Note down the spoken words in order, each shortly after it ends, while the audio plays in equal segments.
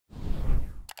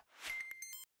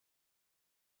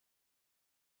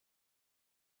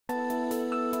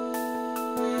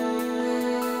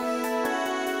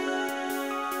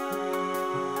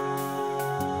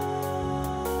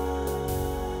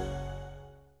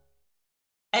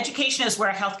Education is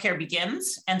where healthcare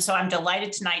begins. And so I'm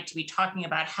delighted tonight to be talking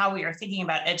about how we are thinking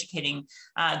about educating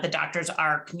the doctors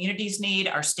our communities need,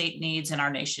 our state needs, and our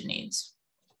nation needs.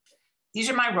 These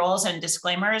are my roles and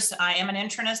disclaimers. I am an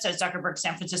internist at Zuckerberg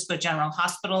San Francisco General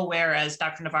Hospital, where, as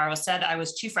Dr. Navarro said, I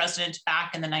was chief resident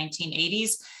back in the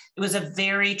 1980s. It was a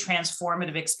very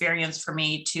transformative experience for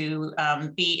me to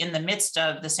be in the midst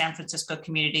of the San Francisco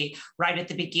community right at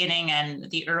the beginning and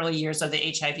the early years of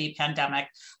the HIV pandemic.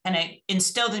 And it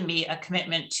instilled in me a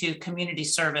commitment to community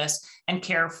service and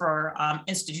care for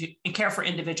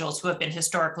individuals who have been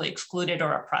historically excluded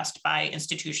or oppressed by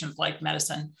institutions like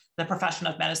medicine, the profession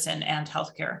of medicine, and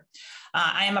healthcare.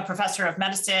 I am a professor of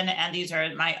medicine, and these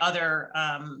are my other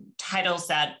titles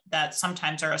that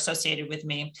sometimes are associated with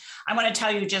me. I want to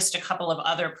tell you just a couple of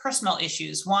other personal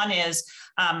issues. One is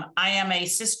I am a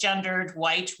cisgendered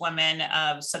white woman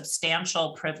of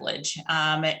substantial privilege,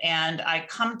 and I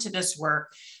come to this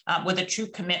work with a true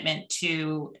commitment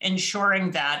to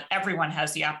ensuring that everyone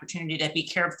has the opportunity to be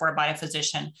cared for by a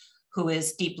physician who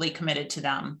is deeply committed to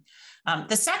them.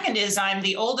 The second is I'm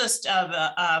the oldest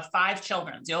of 5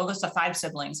 children, the oldest of 5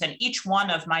 siblings, and each one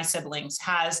of my siblings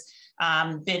has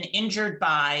been injured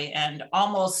by and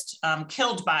almost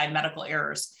killed by medical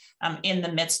errors in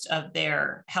the midst of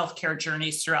their healthcare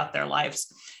journeys throughout their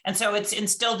lives. And so it's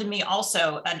instilled in me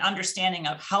also an understanding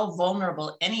of how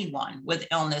vulnerable anyone with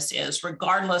illness is,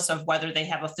 regardless of whether they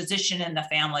have a physician in the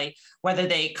family, whether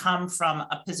they come from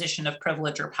a position of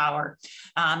privilege or power.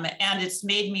 And it's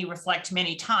made me reflect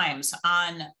many times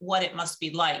on what it must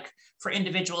be like for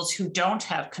individuals who don't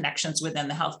have connections within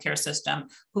the healthcare system,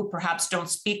 who perhaps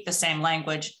don't speak the same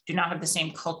language, do not have the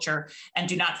same culture, and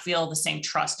do not feel the same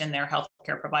trust in their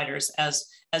healthcare providers as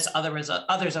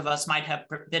others of us might have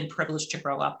been privileged to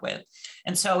grow up with.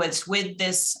 And so it's with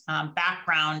this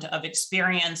background of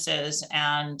experiences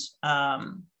and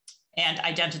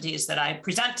identities that I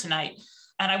present tonight.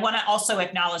 And I want to also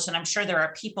acknowledge that I'm sure there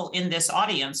are people in this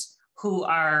audience who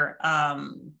are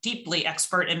deeply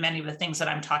expert in many of the things that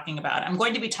I'm talking about. I'm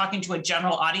going to be talking to a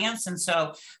general audience, and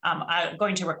so I'm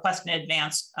going to request in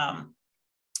advance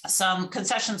some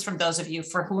concessions from those of you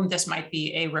for whom this might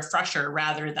be a refresher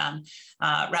rather than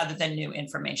new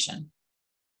information.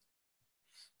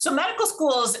 So medical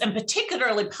schools, and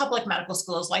particularly public medical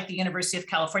schools like the University of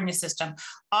California system,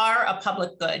 are a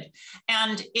public good.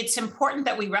 And it's important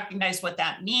that we recognize what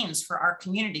that means for our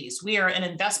communities. We are an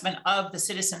investment of the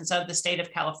citizens of the state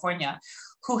of California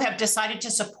who have decided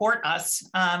to support us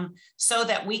so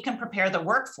that we can prepare the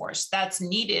workforce that's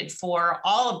needed for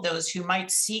all of those who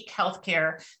might seek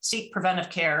healthcare, seek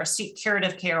preventive care, seek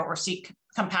curative care, or seek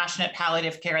compassionate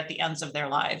palliative care at the ends of their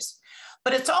lives.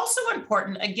 But it's also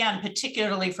important, again,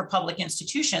 particularly for public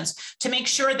institutions, to make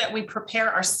sure that we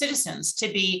prepare our citizens to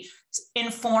be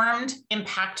informed,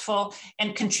 impactful,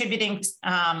 and contributing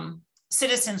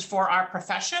citizens for our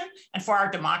profession and for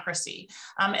our democracy.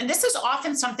 And this is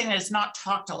often something that is not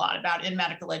talked a lot about in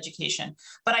medical education,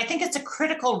 but I think it's a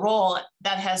critical role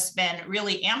that has been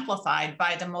really amplified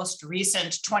by the most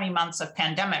recent 20 months of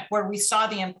pandemic, where we saw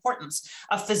the importance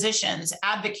of physicians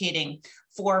advocating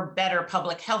for better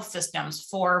public health systems,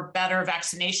 for better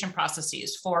vaccination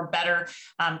processes, for better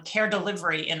care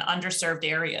delivery in underserved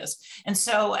areas. And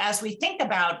so as we think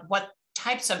about what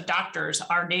types of doctors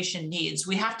our nation needs,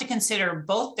 we have to consider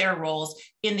both their roles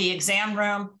in the exam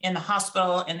room, in the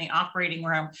hospital, in the operating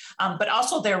room, but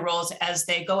also their roles as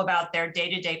they go about their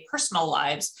day-to-day personal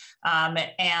lives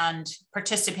and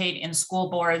participate in school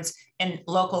boards, in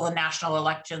local and national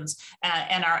elections,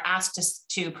 and are asked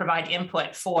to provide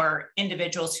input for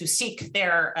individuals who seek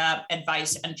their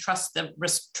advice and trust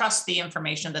the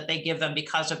information that they give them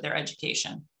because of their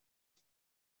education.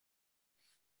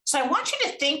 So I want you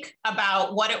to think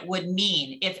about what it would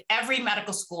mean if every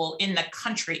medical school in the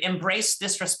country embraced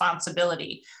this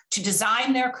responsibility to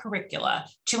design their curricula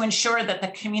to ensure that the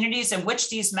communities in which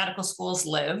these medical schools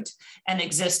lived and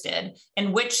existed,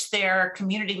 in which their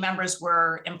community members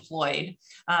were employed,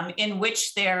 in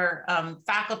which their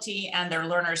faculty and their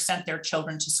learners sent their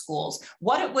children to schools.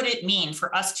 What would it mean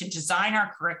for us to design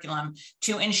our curriculum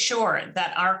to ensure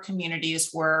that our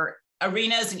communities were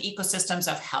arenas and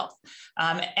ecosystems of health?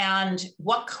 And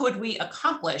what could we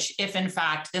accomplish if, in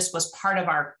fact, this was part of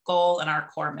our goal and our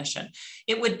core mission?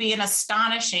 It would be an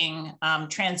astonishing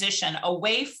transition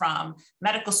away from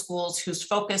medical schools whose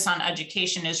focus on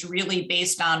education is really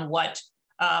based on what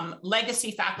legacy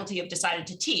faculty have decided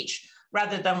to teach,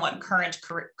 rather than what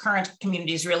current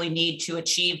communities really need to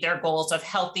achieve their goals of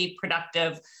healthy,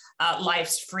 productive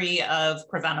lives free of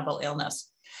preventable illness.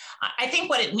 I think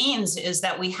what it means is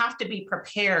that we have to be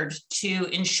prepared to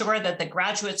ensure that the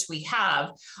graduates we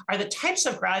have are the types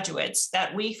of graduates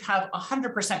that we have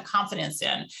 100% confidence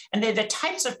in. And they're the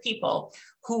types of people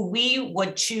who we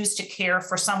would choose to care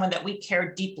for someone that we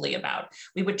care deeply about.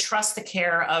 We would trust the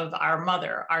care of our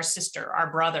mother, our sister,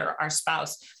 our brother, our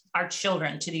spouse, our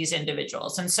children to these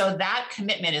individuals. And so that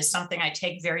commitment is something I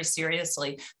take very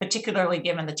seriously, particularly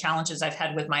given the challenges I've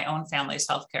had with my own family's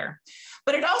healthcare.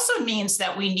 But it also means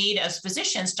that we need, as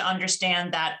physicians, to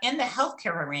understand that in the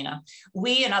healthcare arena,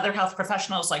 we and other health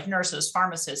professionals like nurses,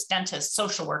 pharmacists, dentists,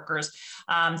 social workers,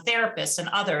 therapists, and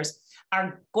others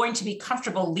are going to be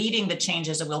comfortable leading the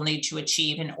changes that we'll need to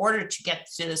achieve in order to get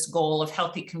to this goal of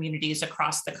healthy communities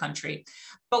across the country.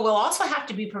 But we'll also have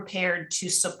to be prepared to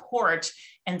support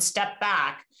and step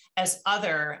back as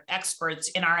other experts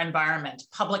in our environment,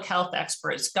 public health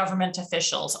experts, government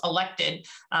officials, elected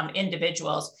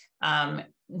individuals,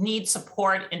 need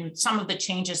support in some of the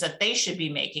changes that they should be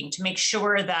making to make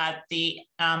sure that the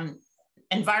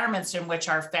environments in which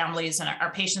our families and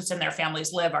our patients and their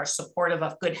families live are supportive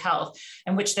of good health,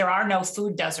 in which there are no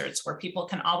food deserts, where people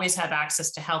can always have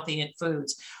access to healthy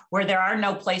foods, where there are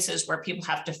no places where people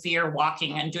have to fear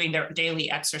walking and doing their daily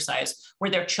exercise,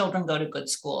 where their children go to good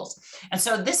schools. And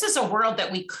so this is a world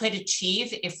that we could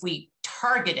achieve if we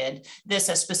targeted this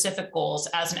as specific goals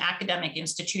as an academic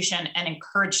institution and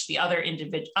encouraged the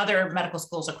other medical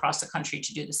schools across the country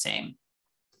to do the same.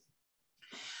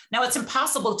 Now, it's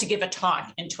impossible to give a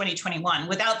talk in 2021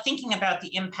 without thinking about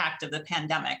the impact of the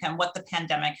pandemic and what the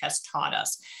pandemic has taught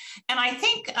us. And I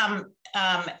think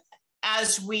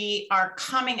as we are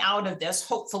coming out of this,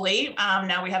 hopefully,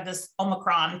 now we have this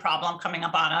Omicron problem coming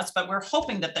up on us, but we're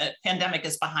hoping that the pandemic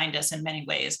is behind us in many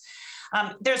ways.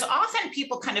 There's often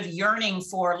people kind of yearning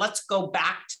for, let's go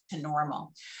back to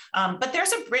normal. But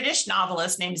there's a British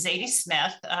novelist named Zadie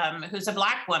Smith, who's a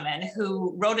Black woman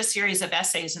who wrote a series of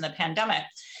essays in the pandemic.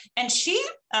 And she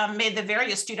made the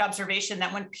very astute observation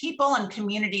that when people and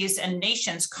communities and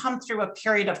nations come through a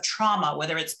period of trauma,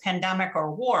 whether it's pandemic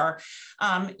or war,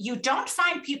 you don't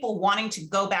find people wanting to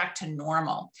go back to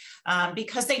normal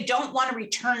because they don't want to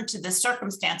return to the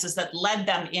circumstances that led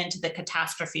them into the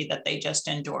catastrophe that they just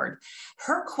endured.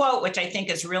 Her quote, which I think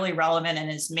is really relevant and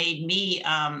has made me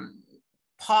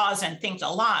pause and think a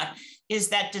lot, is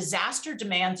that disaster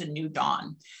demands a new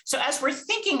dawn. So as we're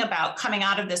thinking about coming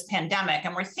out of this pandemic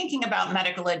and we're thinking about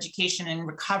medical education and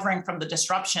recovering from the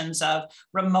disruptions of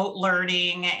remote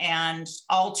learning and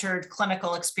altered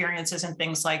clinical experiences and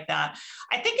things like that,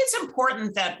 I think it's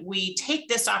important that we take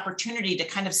this opportunity to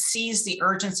kind of seize the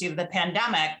urgency of the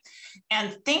pandemic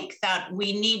and think that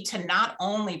we need to not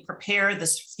only prepare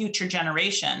this future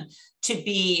generation to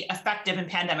be effective in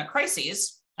pandemic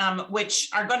crises, which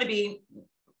are going to be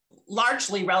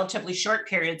largely relatively short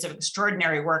periods of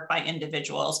extraordinary work by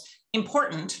individuals,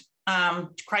 important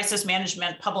crisis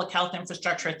management, public health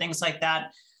infrastructure, things like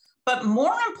that. But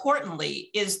more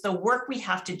importantly is the work we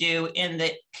have to do in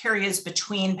the periods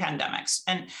between pandemics.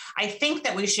 And I think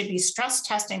that we should be stress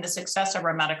testing the success of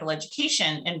our medical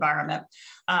education environment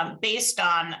based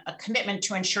on a commitment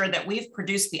to ensure that we've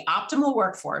produced the optimal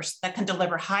workforce that can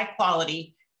deliver high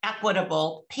quality,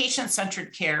 equitable,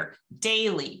 patient-centered care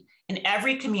daily in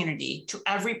every community to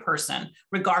every person,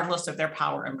 regardless of their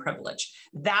power and privilege.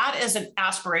 That is an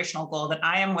aspirational goal that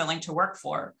I am willing to work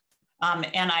for.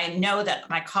 And I know that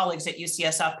my colleagues at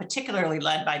UCSF, particularly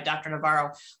led by Dr.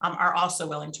 Navarro, are also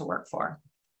willing to work for.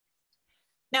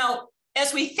 Now,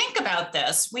 as we think about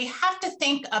this, we have to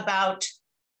think about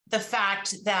the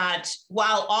fact that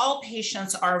while all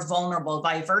patients are vulnerable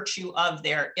by virtue of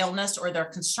their illness or their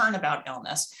concern about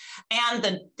illness,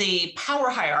 and the power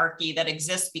hierarchy that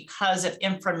exists because of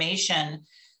information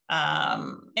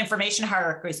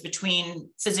hierarchies between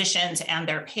physicians and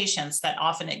their patients that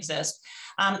often exist,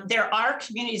 there are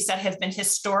communities that have been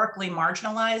historically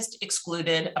marginalized,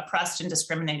 excluded, oppressed, and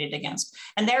discriminated against,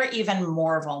 and they're even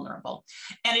more vulnerable.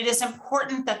 And it is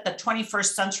important that the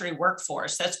 21st century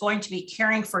workforce that's going to be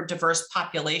caring for diverse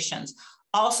populations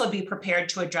also be prepared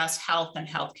to address health and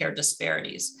healthcare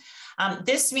disparities.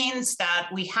 This means that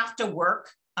we have to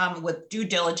work with due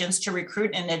diligence to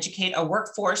recruit and educate a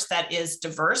workforce that is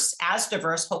diverse,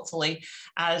 hopefully,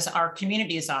 as our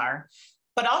communities are,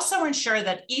 but also ensure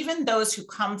that even those who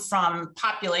come from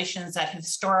populations that have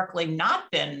historically not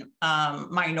been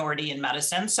minority in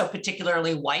medicine, so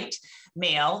particularly white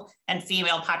male and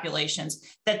female populations,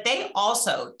 that they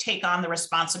also take on the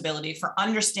responsibility for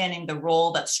understanding the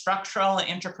role that structural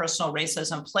and interpersonal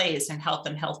racism plays in health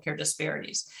and healthcare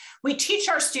disparities. We teach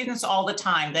our students all the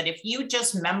time that if you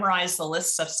just memorize the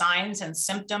lists of signs and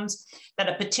symptoms that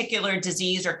a particular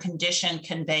disease or condition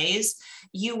conveys,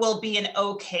 you will be an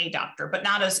okay doctor, but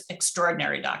not an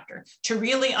extraordinary doctor. To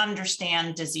really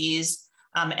understand disease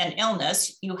and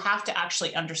illness, you have to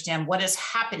actually understand what is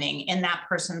happening in that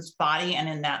person's body and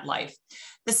in that life.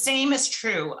 The same is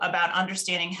true about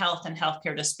understanding health and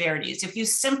healthcare disparities. If you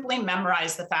simply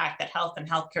memorize the fact that health and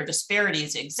healthcare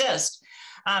disparities exist,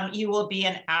 you will be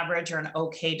an average or an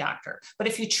okay doctor. But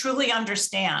if you truly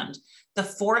understand the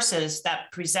forces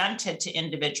that presented to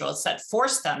individuals that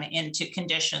force them into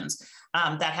conditions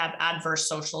that have adverse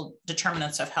social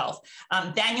determinants of health,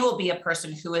 then you will be a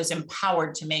person who is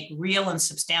empowered to make real and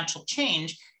substantial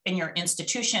change in your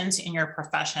institutions, in your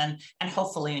profession, and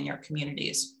hopefully in your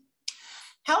communities.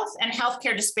 Health and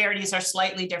healthcare disparities are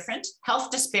slightly different. Health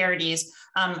disparities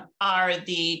are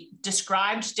the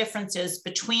described differences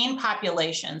between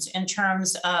populations in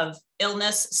terms of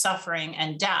illness, suffering,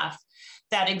 and death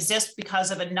that exist because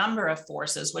of a number of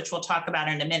forces, which we'll talk about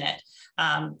in a minute.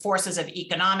 Forces of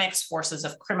economics, forces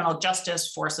of criminal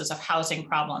justice, forces of housing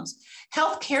problems.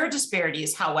 Healthcare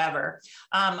disparities, however,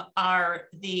 are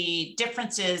the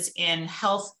differences in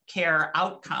healthcare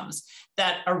outcomes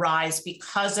that arise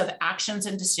because of actions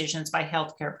and decisions by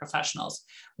healthcare professionals.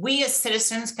 We as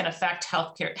citizens can affect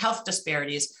health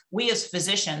disparities. We as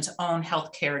physicians own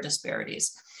healthcare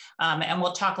disparities. And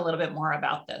we'll talk a little bit more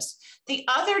about this. The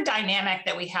other dynamic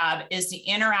that we have is the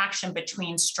interaction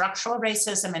between structural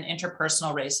racism and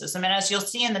interpersonal racism. And as you'll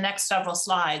see in the next several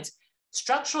slides,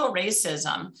 structural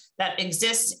racism that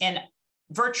exists in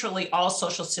virtually all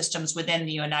social systems within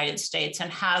the United States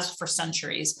and has for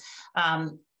centuries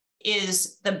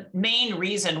is the main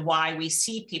reason why we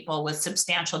see people with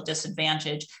substantial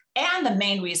disadvantage and the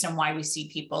main reason why we see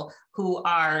people who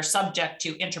are subject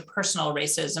to interpersonal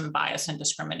racism, bias, and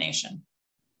discrimination.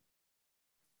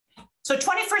 So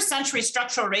 21st century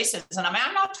structural racism,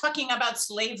 I'm not talking about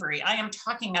slavery. I am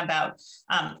talking about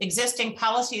existing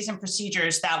policies and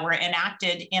procedures that were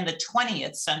enacted in the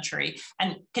 20th century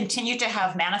and continue to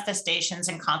have manifestations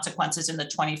and consequences in the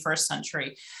 21st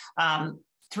century.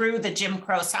 Through the Jim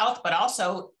Crow South, but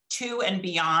also to and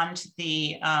beyond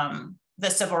the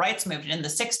civil rights movement in the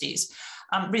 60s,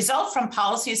 result from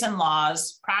policies and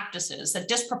laws, practices that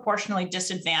disproportionately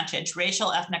disadvantage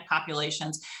racial ethnic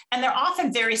populations. And they're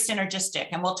often very synergistic.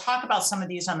 And we'll talk about some of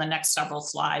these on the next several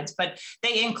slides, but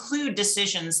they include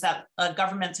decisions that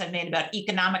governments have made about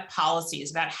economic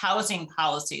policies, about housing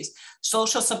policies,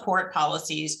 social support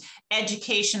policies,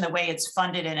 education, the way it's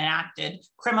funded and enacted,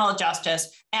 criminal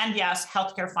justice, and yes,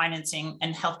 healthcare financing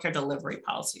and healthcare delivery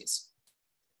policies.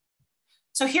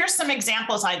 So here's some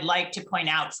examples I'd like to point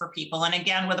out for people. And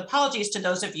again, with apologies to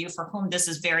those of you for whom this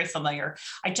is very familiar,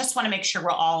 I just want to make sure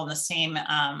we're all on the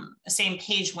same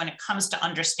page when it comes to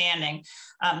understanding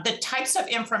the types of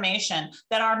information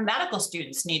that our medical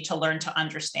students need to learn to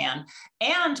understand.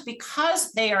 And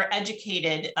because they are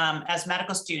educated as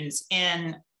medical students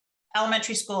in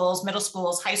elementary schools, middle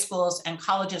schools, high schools, and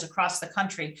colleges across the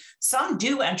country, some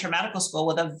do enter medical school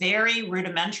with a very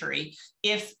rudimentary,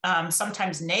 if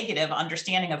sometimes negative,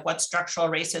 understanding of what structural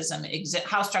racism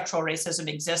how structural racism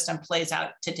exists and plays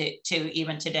out to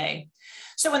even today.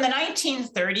 So in the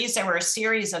 1930s, there were a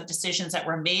series of decisions that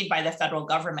were made by the federal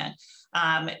government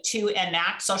to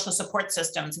enact social support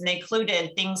systems. And they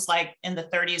included things like in the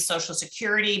 30s, Social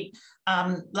Security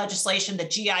legislation, the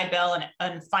GI Bill,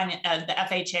 and the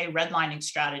FHA redlining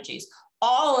strategies.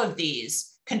 All of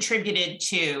these contributed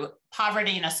to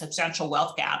poverty and a substantial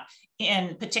wealth gap,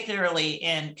 particularly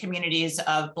in communities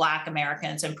of Black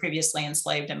Americans and previously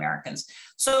enslaved Americans.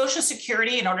 Social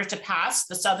Security, in order to pass,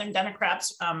 the Southern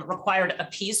Democrats required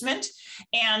appeasement,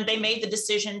 and they made the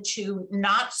decision to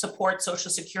not support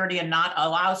Social Security and not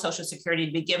allow Social Security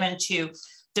to be given to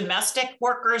domestic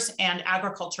workers and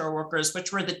agricultural workers,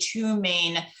 which were the two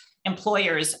main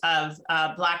employers of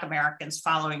Black Americans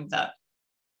following the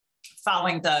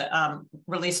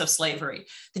release of slavery.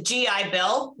 The GI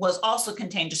Bill also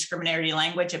contained discriminatory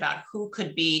language about who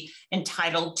could be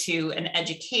entitled to an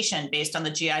education based on the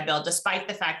GI Bill, despite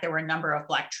the fact there were a number of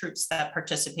Black troops that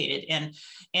participated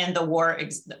in the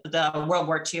World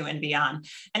War II and beyond.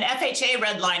 And FHA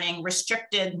redlining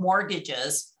restricted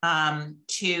mortgages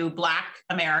to Black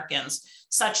Americans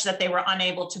such that they were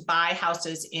unable to buy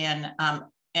houses in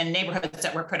in neighborhoods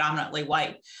that were predominantly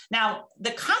white. Now,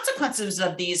 the consequences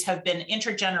of these have been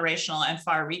intergenerational and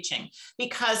far-reaching,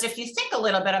 because if you think a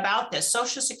little bit about this,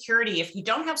 Social Security, if you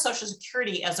don't have Social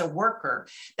Security as a worker,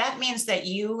 that means that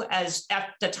you, as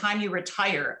at the time you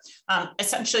retire,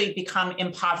 essentially become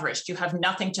impoverished. You have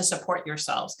nothing to support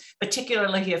yourselves,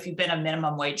 particularly if you've been a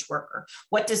minimum wage worker.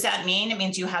 What does that mean? It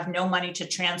means you have no money to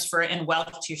transfer in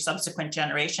wealth to your subsequent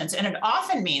generations. And it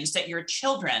often means that your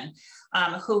children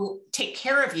who take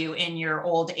care of you in your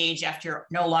old age after you're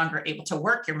no longer able to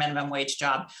work your minimum wage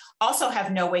job also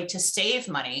have no way to save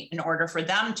money in order for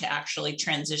them to actually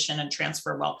transition and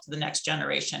transfer wealth to the next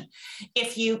generation.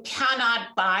 If you cannot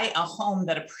buy a home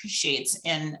that appreciates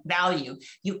in value,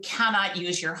 you cannot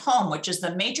use your home, which is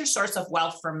the major source of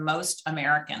wealth for most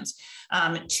Americans,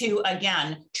 to,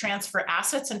 again, transfer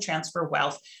assets and transfer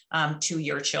wealth to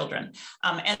your children.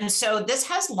 And so this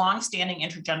has longstanding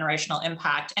intergenerational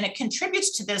impact, and it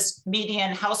contributes to this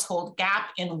median household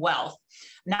gap in wealth,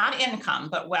 not income,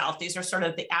 but wealth. These are sort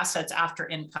of the assets after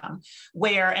income,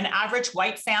 where an average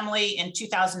white family in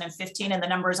 2015, and the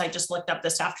numbers I just looked up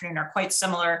this afternoon are quite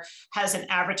similar, has an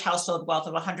average household wealth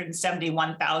of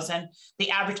 $171,000.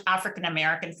 The average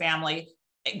African-American family,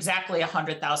 exactly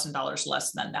 $100,000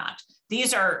 less than that.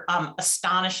 These are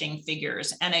astonishing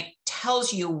figures, and it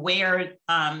tells you where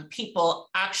people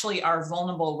actually are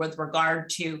vulnerable with regard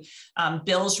to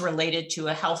bills related to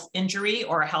a health injury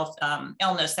or a health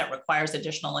illness that requires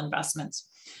additional investments.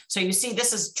 So you see,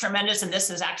 this is tremendous, and this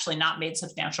has actually not made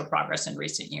substantial progress in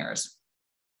recent years.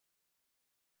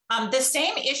 The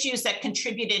same issues that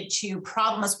contributed to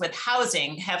problems with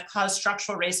housing have caused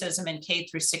structural racism in K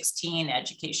through 16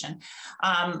 education.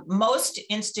 Most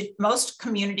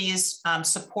communities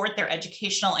support their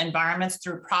educational environments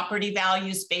through property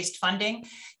values-based funding.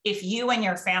 If you and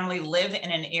your family live in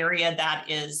an area that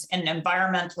is an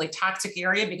environmentally toxic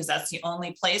area, because that's the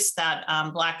only place that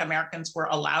Black Americans were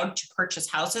allowed to purchase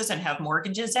houses and have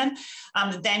mortgages in,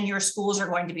 then your schools are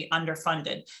going to be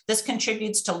underfunded. This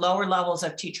contributes to lower levels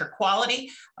of teacher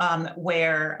quality,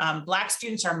 where Black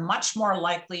students are much more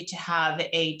likely to have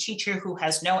a teacher who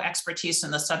has no expertise in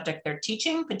the subject they're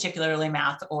teaching, particularly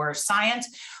math or science,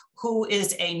 who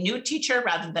is a new teacher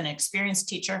rather than an experienced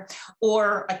teacher,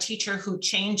 or a teacher who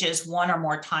changes one or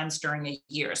more times during a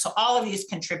year. So all of these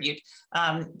contribute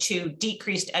to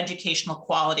decreased educational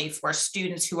quality for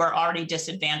students who are already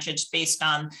disadvantaged based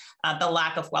on the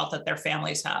lack of wealth that their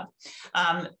families have.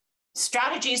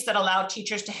 Strategies that allow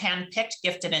teachers to handpick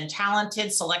gifted and talented,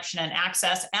 selection and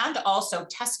access, and also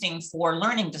testing for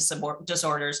learning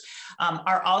disorders have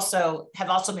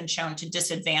also been shown to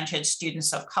disadvantage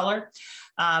students of color.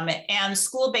 And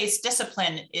school-based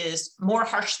discipline is more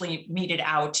harshly meted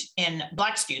out in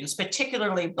Black students,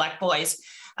 particularly Black boys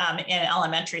in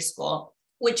elementary school,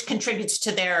 which contributes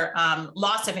to their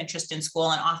loss of interest in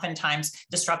school and oftentimes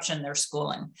disruption in their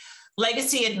schooling.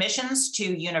 Legacy admissions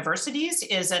to universities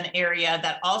is an area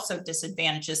that also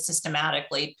disadvantages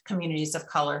systematically communities of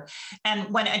color. And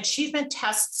when achievement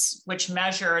tests, which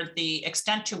measure the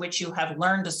extent to which you have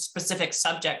learned a specific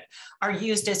subject, are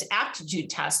used as aptitude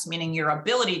tests, meaning your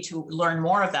ability to learn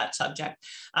more of that subject,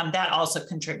 that also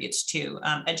contributes to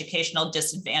educational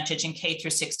disadvantage in K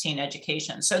through 16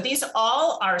 education. So these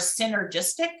all are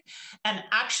synergistic, and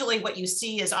actually what you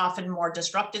see is often more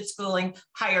disrupted schooling,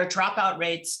 higher dropout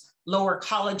rates, lower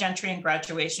college entry and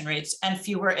graduation rates, and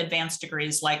fewer advanced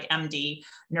degrees like MD,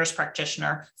 nurse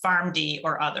practitioner, PharmD,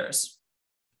 or others.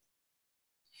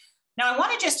 Now, I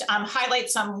want to just highlight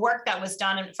some work that was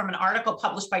done from an article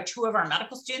published by two of our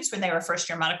medical students when they were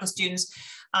first-year medical students.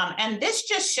 And this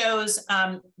just shows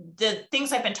the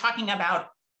things I've been talking about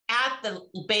at the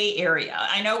Bay Area.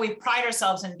 I know we pride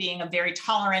ourselves in being a very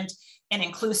tolerant and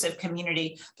inclusive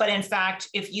community, but in fact,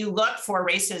 if you look for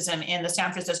racism in the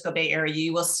San Francisco Bay Area,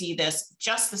 you will see this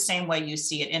just the same way you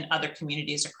see it in other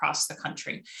communities across the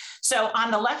country. So on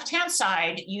the left-hand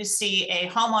side, you see a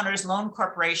homeowners loan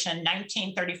corporation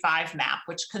 1935 map,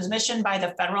 which was commissioned by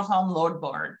the Federal Home Loan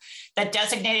Board, that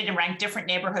designated and ranked different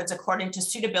neighborhoods according to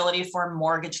suitability for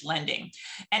mortgage lending.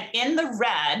 And in the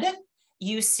red,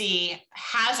 you see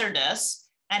hazardous,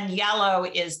 and yellow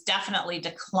is definitely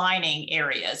declining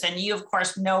areas. And you, of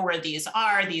course, know where these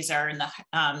are. These are in the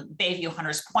Bayview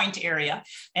Hunters Point area,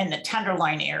 in the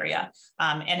Tenderloin area,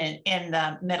 and in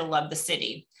the middle of the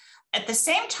city. At the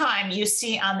same time, you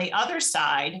see on the other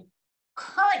side,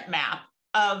 current map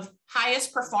of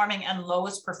highest performing and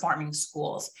lowest performing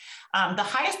schools. The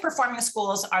highest performing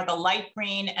schools are the light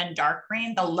green and dark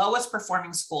green. The lowest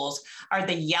performing schools are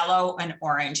the yellow and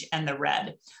orange and the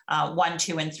red, 1,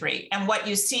 2, and 3. And what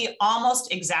you see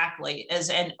almost exactly is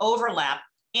an overlap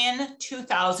in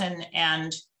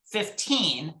 2015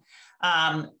 15,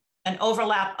 an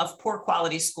overlap of poor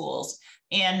quality schools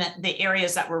in the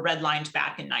areas that were redlined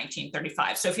back in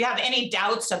 1935. So if you have any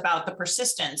doubts about the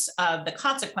persistence of the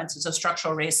consequences of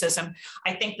structural racism,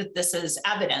 I think that this is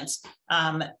evidence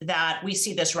that we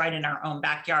see this right in our own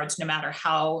backyards, no matter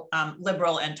how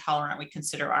liberal and tolerant we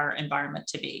consider our environment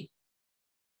to be.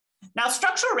 Now,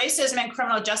 structural racism in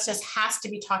criminal justice has to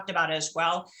be talked about as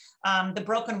well. The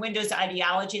broken windows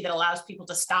ideology that allows people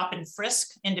to stop and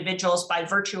frisk individuals by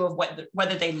virtue of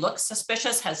whether they look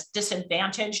suspicious has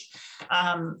disadvantaged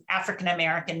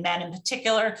African-American men in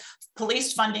particular.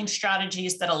 Police funding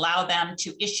strategies that allow them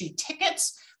to issue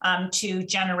tickets to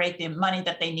generate the money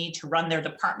that they need to run their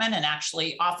department, and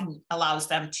actually often allows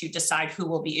them to decide who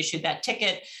will be issued that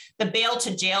ticket. The bail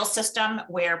to jail system,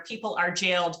 where people are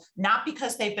jailed not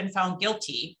because they've been found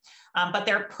guilty, but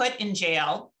they're put in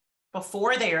jail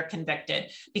before they are convicted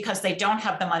because they don't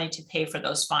have the money to pay for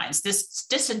those fines. This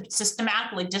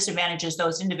systematically disadvantages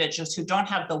those individuals who don't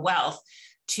have the wealth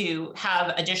to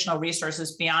have additional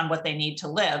resources beyond what they need to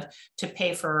live to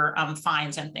pay for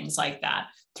fines and things like that.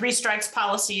 3 strikes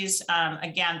policies,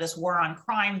 again, this war on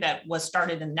crime that was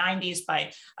started in the 90s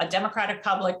by a Democratic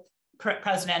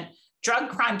president, drug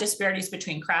crime disparities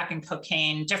between crack and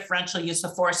cocaine, differential use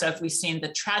of force, as we've seen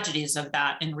the tragedies of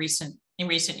that in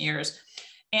recent years.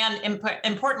 And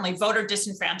importantly, voter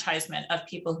disenfranchisement of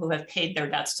people who have paid their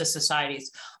debts to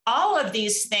societies. All of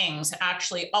these things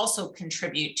actually also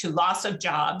contribute to loss of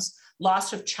jobs,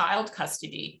 loss of child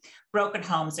custody, broken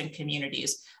homes and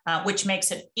communities, which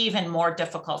makes it even more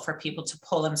difficult for people to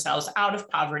pull themselves out of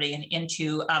poverty and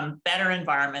into better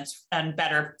environments and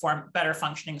better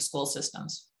functioning school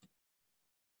systems.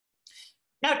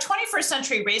 Now, 21st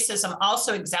century racism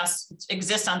also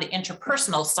exists on the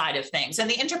interpersonal side of things. And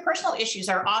the interpersonal issues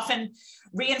are often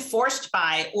reinforced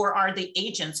by or are the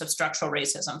agents of structural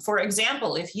racism. For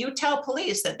example, if you tell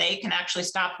police that they can actually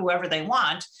stop whoever they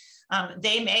want,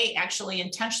 they may actually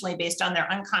intentionally, based on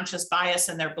their unconscious bias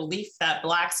and their belief that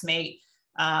Blacks may,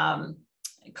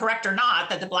 correct or not,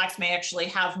 that the Blacks may actually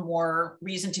have more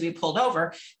reason to be pulled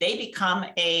over, they become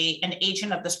an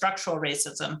agent of the structural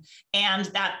racism. And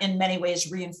that in many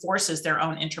ways reinforces their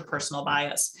own interpersonal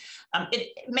bias. It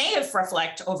may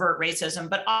reflect overt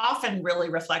racism, but often really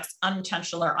reflects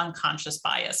unintentional or unconscious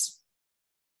bias.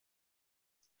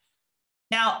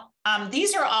 Now,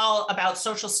 these are all about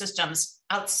social systems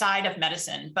outside of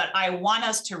medicine, but I want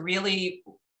us to really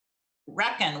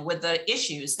reckon with the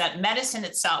issues that medicine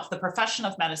itself, the profession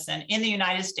of medicine in the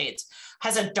United States,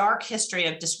 has a dark history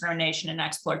of discrimination and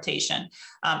exploitation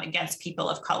against people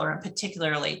of color, and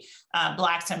particularly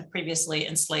Blacks and previously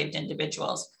enslaved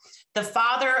individuals. The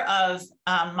father of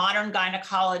modern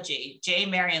gynecology, J.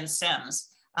 Marion Sims,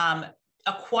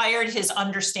 acquired his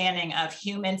understanding of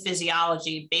human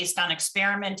physiology based on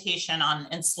experimentation on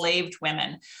enslaved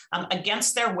women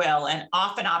against their will, and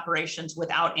often operations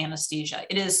without anesthesia.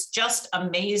 It is just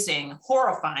amazing,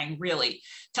 horrifying really,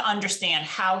 to understand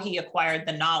how he acquired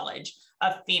the knowledge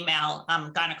of female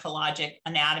gynecologic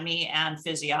anatomy and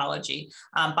physiology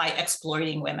by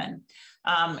exploiting women.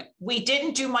 We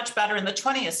didn't do much better in the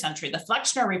 20th century. The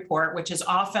Flexner Report, which is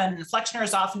often, Flexner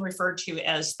is often referred to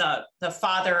as the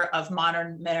father of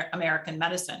modern American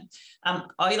medicine.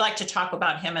 I like to talk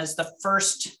about him as the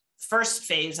first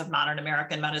phase of modern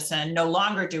American medicine. No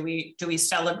longer do we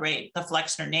celebrate the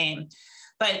Flexner name.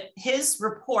 But his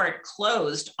report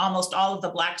closed almost all of the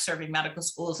Black serving medical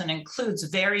schools and includes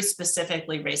very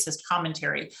specifically racist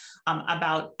commentary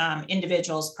about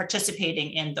individuals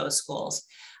participating in those schools.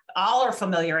 All are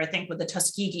familiar, I think, with the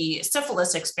Tuskegee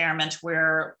syphilis experiment,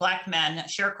 where Black men,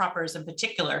 sharecroppers in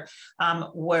particular,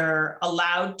 were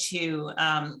allowed to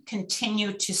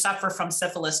continue to suffer from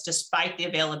syphilis despite the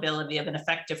availability of an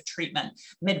effective treatment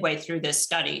midway through this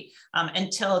study,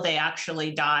 until they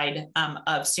actually died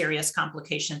of serious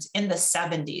complications in the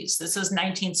 70s. This was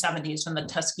 1970s when the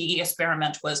Tuskegee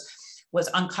experiment was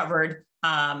uncovered,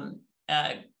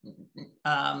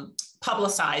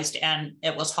 publicized, and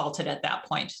it was halted at that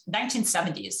point,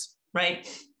 1970s, right?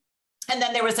 And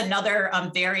then there was another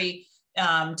very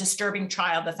disturbing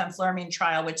trial, the fenfluramine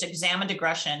trial, which examined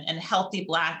aggression in healthy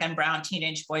Black and brown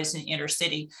teenage boys in the inner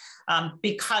city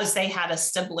because they had a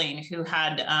sibling who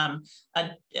had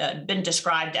been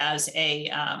described as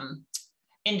a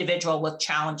individual with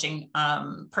challenging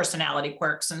personality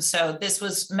quirks. And so this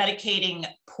was medicating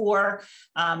poor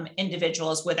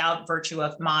individuals without virtue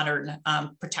of modern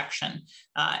protection.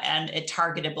 And it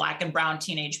targeted Black and brown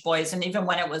teenage boys. And even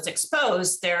when it was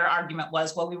exposed, their argument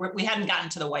was, well, we hadn't gotten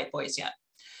to the white boys yet.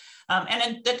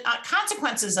 And the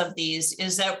consequences of these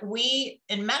is that we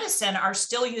in medicine are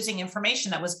still using information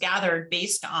that was gathered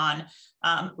based on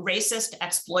racist,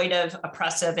 exploitive,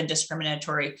 oppressive, and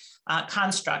discriminatory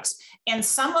constructs. And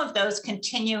some of those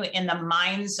continue in the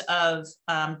minds of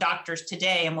doctors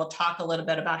today, and we'll talk a little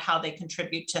bit about how they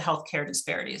contribute to healthcare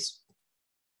disparities.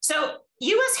 So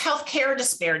U.S. healthcare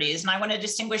disparities, and I want to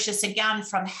distinguish this again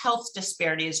from health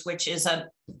disparities, which is a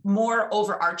more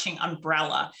overarching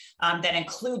umbrella that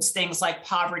includes things like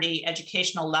poverty,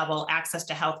 educational level, access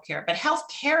to healthcare. But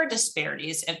healthcare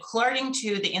disparities, according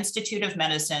to the Institute of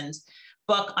Medicine's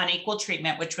book on equal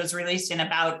treatment, which was released in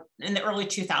the early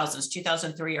 2000s,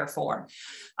 2003 or 4,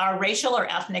 are racial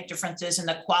or ethnic differences in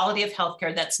the quality of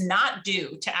healthcare that's not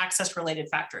due to access related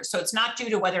factors. So it's not due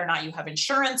to whether or not you have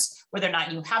insurance, whether or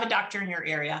not you have a doctor in your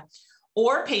area,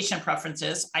 or patient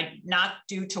preferences, not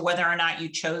due to whether or not you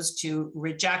chose to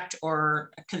reject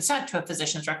or consent to a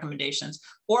physician's recommendations,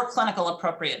 or clinical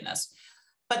appropriateness.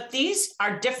 But these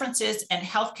are differences in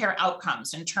healthcare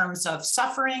outcomes in terms of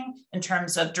suffering, in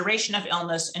terms of duration of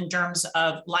illness, in terms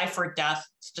of life or death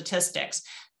statistics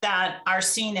that are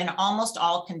seen in almost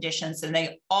all conditions, and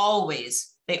they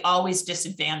always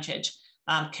disadvantage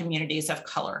communities of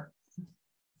color.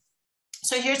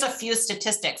 So here's a few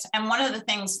statistics. And one of the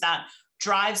things that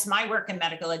drives my work in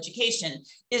medical education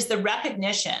is the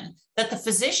recognition that the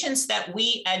physicians that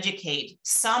we educate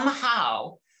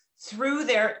somehow, through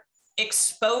their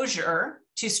exposure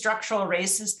to structural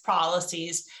racist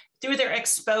policies, through their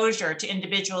exposure to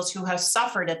individuals who have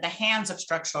suffered at the hands of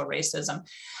structural racism,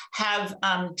 have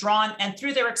drawn, and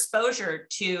through their exposure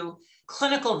to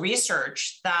clinical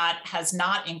research that has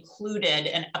not included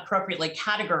and appropriately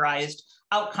categorized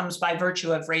outcomes by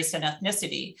virtue of race and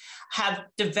ethnicity, have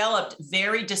developed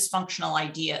very dysfunctional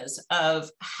ideas of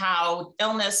how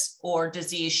illness or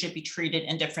disease should be treated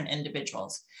in different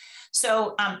individuals.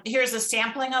 So here's a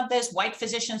sampling of this. White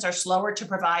physicians are slower to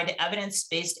provide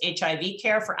evidence-based HIV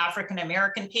care for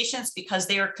African-American patients because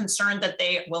they are concerned that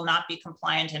they will not be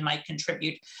compliant and might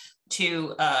contribute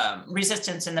to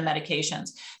resistance in the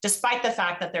medications, despite the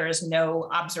fact that there is no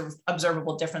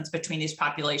observable difference between these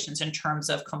populations in terms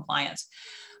of compliance.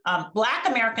 Black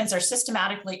Americans are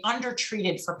systematically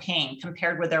undertreated for pain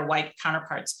compared with their white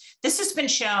counterparts. This has been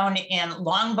shown in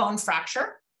long bone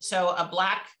fracture. So a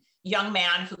Black young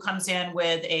man who comes in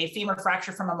with a femur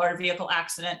fracture from a motor vehicle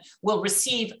accident will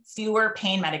receive fewer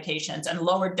pain medications and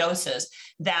lower doses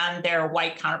than their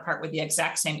white counterpart with the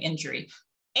exact same injury.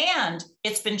 And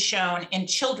it's been shown in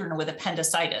children with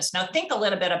appendicitis. Now think a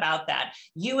little bit about that.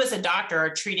 You as a doctor are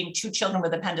treating 2 children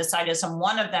with appendicitis, and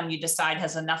one of them you decide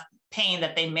has enough pain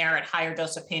that they merit higher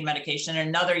dose of pain medication. And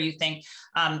another you think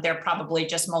they're probably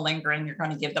just malingering, you're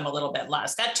going to give them a little bit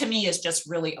less. That to me is just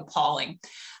really appalling.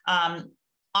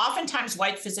 Oftentimes,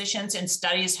 white physicians in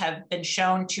studies have been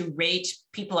shown to rate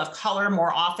people of color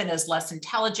more often as less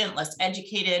intelligent, less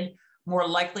educated, more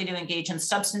likely to engage in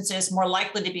substances, more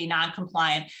likely to be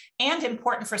non-compliant, and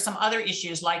important for some other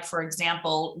issues like, for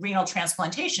example, renal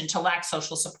transplantation, to lack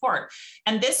social support.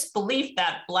 And this belief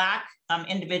that Black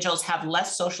individuals have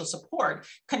less social support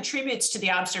contributes to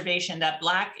the observation that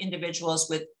Black individuals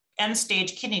with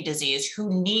end-stage kidney disease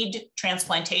who need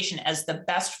transplantation as the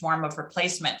best form of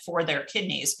replacement for their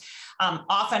kidneys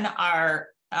often are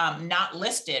not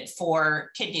listed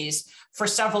for kidneys for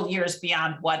several years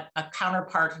beyond what a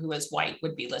counterpart who is white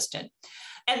would be listed.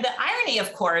 And the irony,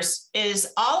 of course,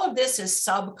 is all of this is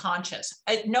subconscious.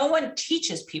 No one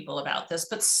teaches people about this,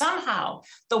 but somehow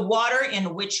the water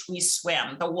in which we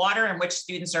swim, the water in which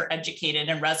students are educated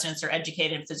and residents are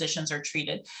educated and physicians are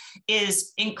treated,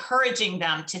 is encouraging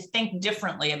them to think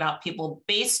differently about people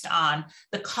based on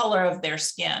the color of their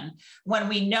skin, when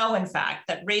we know, in fact,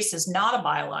 that race is not a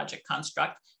biologic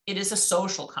construct. It is a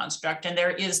social construct, and there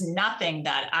is nothing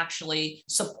that actually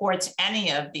supports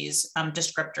any of these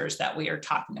descriptors that we are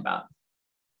talking about.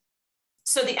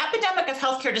 So the epidemic of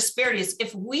healthcare disparities,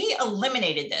 if we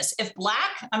eliminated this, if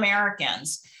Black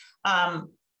Americans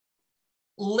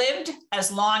lived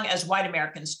as long as white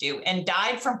Americans do and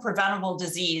died from preventable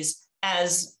disease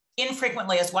as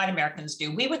infrequently as white Americans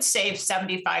do, we would save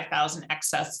 75,000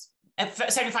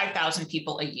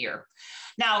 people a year.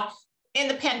 Now, in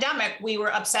the pandemic, we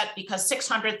were upset because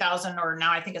 600,000, or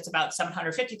now I think it's about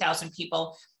 750,000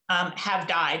 people have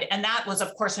died. And that was,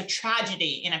 of course, a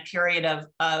tragedy in a period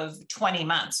of 20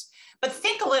 months. But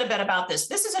think a little bit about this.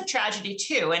 This is a tragedy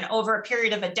too. And over a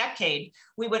period of a decade,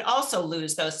 we would also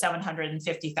lose those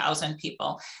 750,000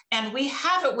 people. And we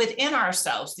have it within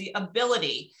ourselves, the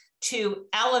ability to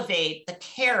elevate the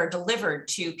care delivered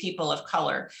to people of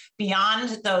color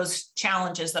beyond those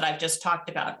challenges that I've just talked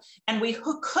about. And we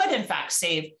could, in fact,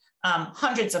 save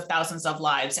hundreds of thousands of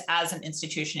lives as an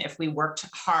institution if we worked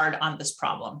hard on this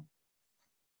problem.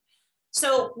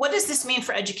 So what does this mean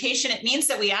for education? It means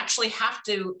that we actually have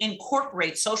to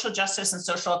incorporate social justice and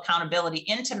social accountability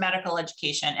into medical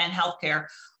education and healthcare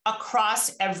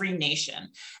across every nation.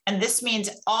 And this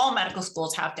means all medical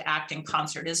schools have to act in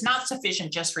concert. It's not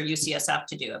sufficient just for UCSF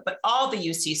to do it, but all the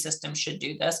UC systems should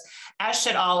do this, as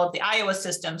should all of the Iowa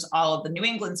systems, all of the New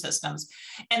England systems.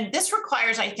 And this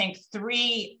requires, I think,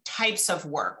 three types of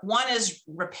work. One is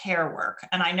repair work.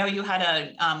 And I know you had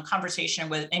a conversation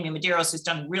with Amy Medeiros, who's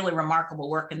done really remarkable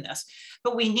work in this.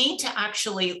 But we need to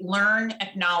actually learn,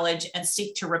 acknowledge, and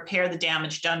seek to repair the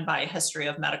damage done by a history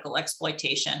of medical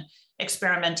exploitation,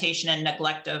 experimentation, and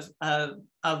neglect of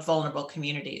vulnerable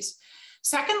communities.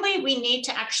 Secondly, we need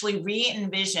to actually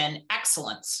re-envision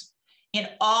excellence in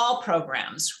all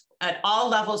programs at all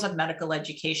levels of medical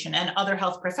education and other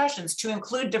health professions to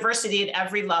include diversity at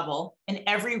every level, in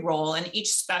every role, in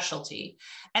each specialty,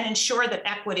 and ensure that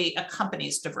equity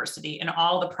accompanies diversity in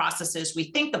all the processes we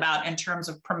think about in terms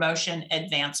of promotion,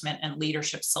 advancement, and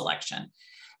leadership selection.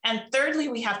 And thirdly,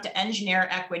 we have to engineer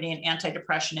equity and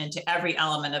anti-depression into every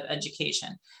element of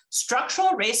education.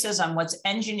 Structural racism was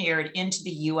engineered into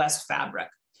the US fabric.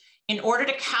 In order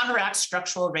to counteract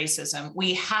structural racism,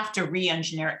 we have to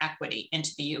re-engineer equity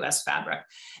into the US fabric.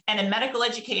 And in medical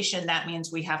education, that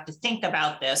means we have to think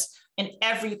about this in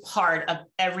every part of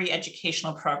every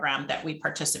educational program that we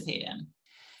participate in.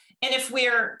 And if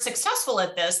we're successful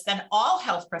at this, then all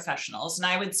health professionals, and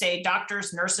I would say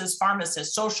doctors, nurses,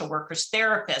 pharmacists, social workers,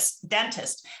 therapists,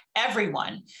 dentists,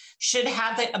 everyone should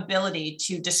have the ability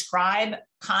to describe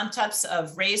concepts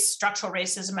of race, structural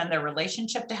racism, and their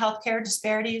relationship to healthcare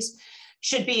disparities,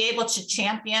 should be able to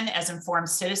champion as informed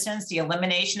citizens the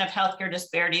elimination of healthcare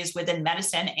disparities within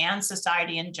medicine and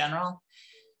society in general,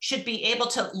 should be able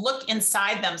to look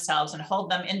inside themselves and hold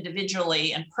them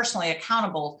individually and personally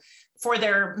accountable for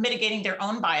their mitigating their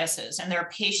own biases and their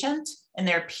patient and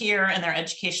their peer and their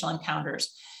educational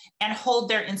encounters, and hold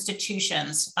their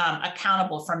institutions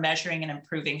accountable for measuring and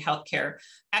improving healthcare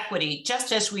equity,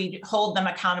 just as we hold them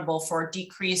accountable for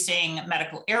decreasing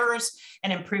medical errors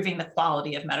and improving the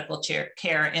quality of medical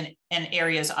care in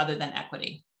areas other than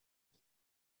equity.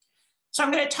 So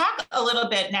I'm going to talk a little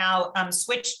bit now,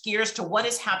 switch gears to what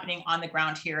is happening on the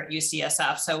ground here at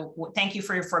UCSF. So thank you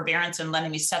for your forbearance and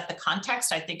letting me set the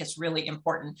context. I think it's really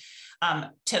important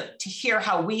to hear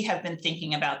how we have been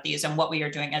thinking about these and what we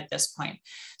are doing at this point.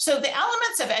 So the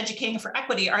elements of educating for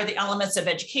equity are the elements of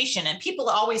education. And people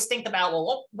always think about,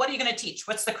 well, what are you going to teach?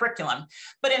 What's the curriculum?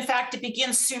 But in fact, it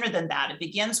begins sooner than that. It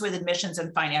begins with admissions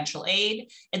and financial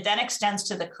aid. It then extends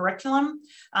to the curriculum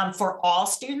for all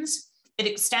students. It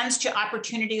extends to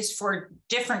opportunities for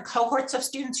different cohorts of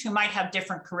students who might have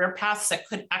different career paths that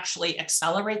could actually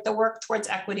accelerate the work towards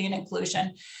equity and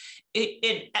inclusion.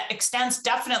 It extends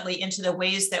definitely into the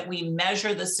ways that we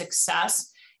measure the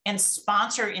success and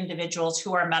sponsor individuals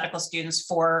who are medical students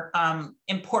for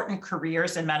important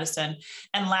careers in medicine.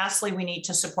 And lastly, we need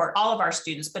to support all of our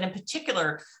students, but in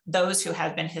particular, those who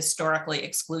have been historically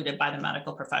excluded by the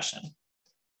medical profession.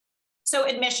 So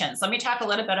admissions, let me talk a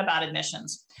little bit about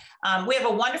admissions. We have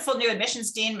a wonderful new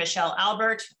admissions dean, Michelle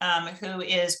Albert, who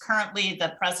is currently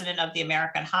the president of the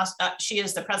she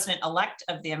is the president-elect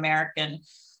of the American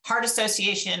Heart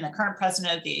Association, the current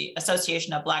president of the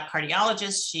Association of Black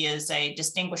Cardiologists. She is a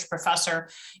distinguished professor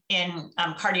in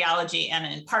cardiology,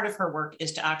 and part of her work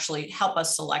is to actually help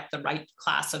us select the right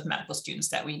class of medical students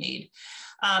that we need.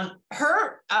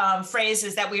 Her phrase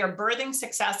is that we are birthing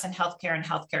success in healthcare and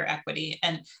healthcare equity.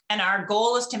 And our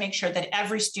goal is to make sure that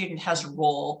every student has a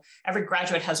role, every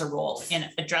graduate has a role in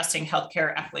addressing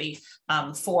healthcare equity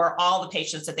for all the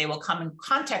patients that they will come in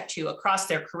contact to across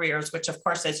their careers, which of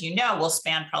course, as you know, will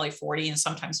span probably 40 and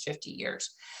sometimes 50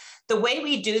 years. The way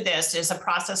we do this is a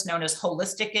process known as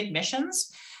holistic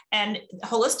admissions. And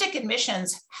holistic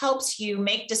admissions helps you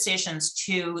make decisions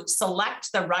to select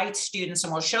the right students.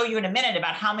 And we'll show you in a minute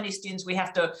about how many students we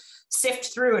have to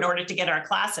sift through in order to get our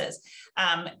classes,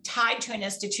 tied to an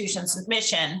institution's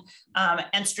mission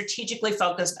and strategically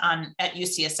focused on, at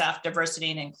UCSF,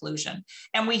 diversity and inclusion.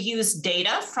 And we use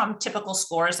data from typical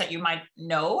scores that you might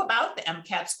know about, the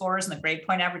MACP scores and the grade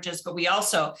point averages, but we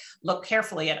also look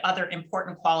carefully at other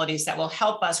important qualities that will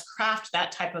help us craft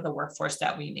that type of the workforce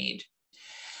that we need.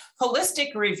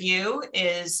 Holistic review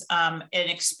is an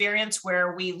experience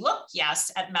where we look,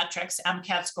 yes, at metrics,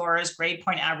 MCAT scores, grade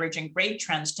point average, and grade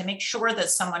trends to make sure that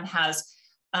someone has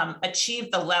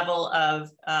achieved the level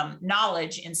of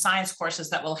knowledge in science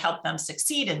courses that will help them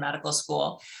succeed in medical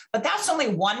school. But that's only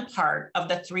one part of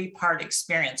the three-part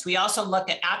experience. We also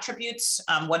look at attributes,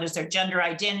 what is their gender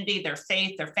identity, their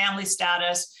faith, their family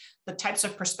status, the types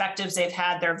of perspectives they've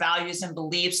had, their values and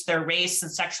beliefs, their race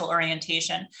and sexual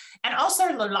orientation, and also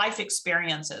their life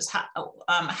experiences.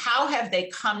 How have they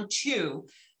come to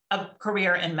a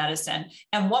career in medicine,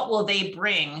 and what will they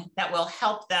bring that will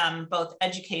help them both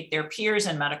educate their peers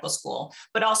in medical school,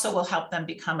 but also will help them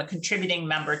become a contributing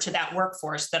member to that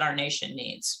workforce that our nation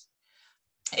needs.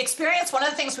 Experience, one of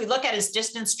the things we look at is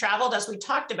distance traveled, as we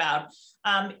talked about.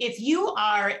 If you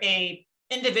are a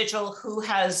individual who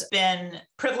has been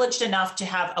privileged enough to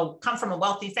have come from a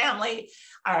wealthy family,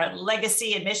 our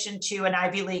legacy admission to an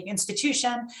Ivy League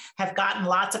institution, have gotten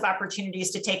lots of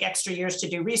opportunities to take extra years to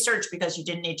do research because you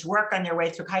didn't need to work on your way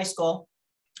through high school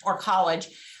or college.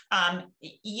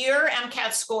 Your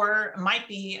MCAT score might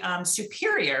be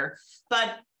superior,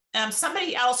 but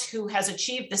somebody else who has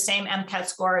achieved the same MCAT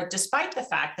score, despite the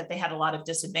fact that they had a lot of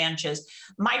disadvantages,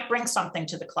 might bring something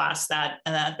to the class that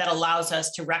allows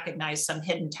us to recognize some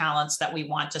hidden talents that we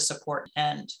want to support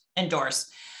and endorse.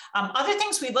 Other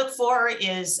things we look for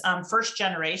is first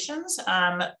generations.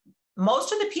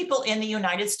 Most of the people in the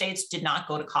United States did not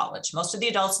go to college. Most of the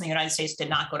adults in the United States did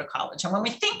not go to college. And when we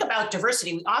think about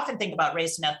diversity, we often think about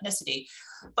race and ethnicity,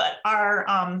 but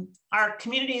our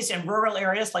communities in rural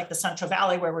areas like the Central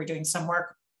Valley, where we're doing some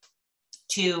work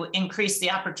to increase the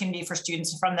opportunity for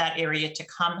students from that area to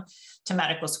come to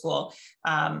medical school,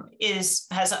 has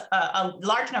a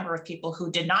large number of people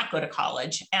who did not go to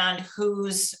college and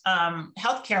whose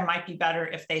healthcare might be better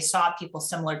if they saw people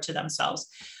similar to themselves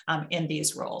in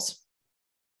these roles.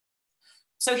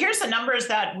 So here's the numbers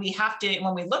that we have to,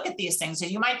 when we look at these things,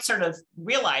 you might sort of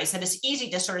realize that it's easy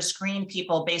to sort of screen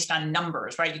people based on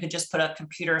numbers, right? You could just put a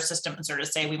computer system and sort of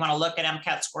say, we want to look at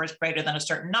MCAT scores greater than a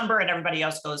certain number and everybody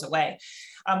else goes away.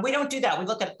 We don't do that. We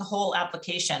look at the whole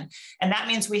application. And that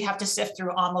means we have to sift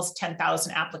through almost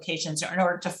 10,000 applications in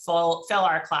order to fill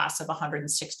our class of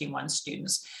 161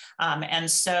 students. And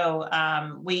so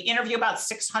we interview about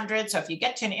 600. So if you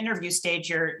get to an interview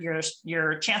stage,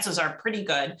 your chances are pretty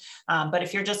good. But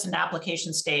if you're just in the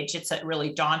application stage, it's a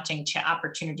really daunting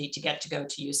opportunity to get to go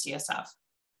to UCSF.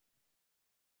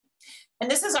 And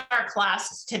this is our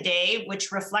class today,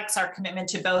 which reflects our commitment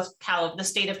to both the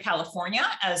state of California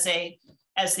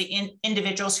as the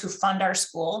individuals who fund our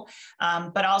school,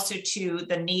 but also to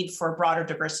the need for broader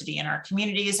diversity in our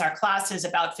communities. Our class is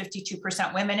about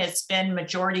 52% women. It's been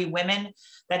majority women,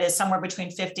 that is somewhere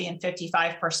between 50 and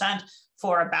 55%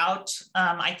 for about,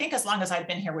 I think as long as I've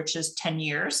been here, which is 10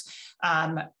 years.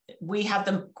 We have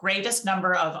the greatest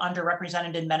number of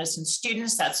underrepresented in medicine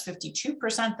students, that's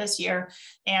 52% this year,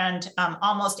 and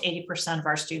almost 80% of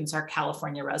our students are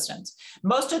California residents.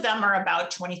 Most of them are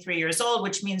about 23 years old,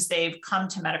 which means they've come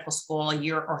to medical school a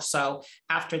year or so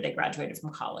after they graduated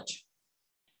from college.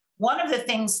 One of the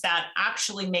things that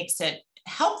actually makes it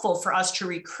helpful for us to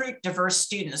recruit diverse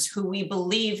students who we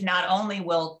believe not only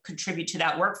will contribute to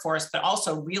that workforce, but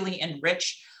also really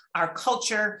enrich our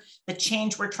culture, the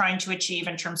change we're trying to achieve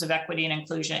in terms of equity and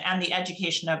inclusion, and the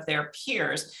education of their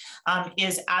peers,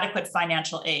 is adequate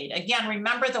financial aid. Again,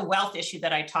 remember the wealth issue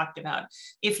that I talked about.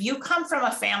 If you come from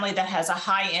a family that has a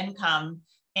high income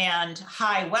and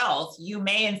high wealth, you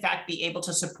may in fact be able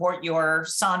to support your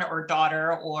son or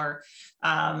daughter or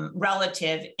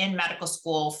relative in medical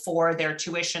school for their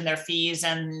tuition, their fees,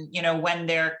 and when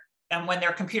their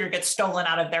computer gets stolen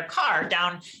out of their car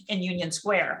down in Union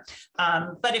Square.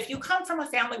 But if you come from a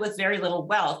family with very little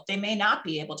wealth, they may not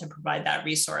be able to provide that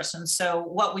resource. And so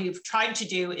what we've tried to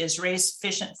do is raise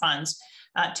sufficient funds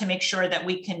to make sure that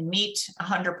we can meet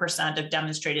 100% of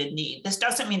demonstrated need. This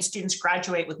doesn't mean students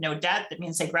graduate with no debt. That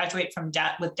means they graduate from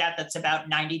with debt that's about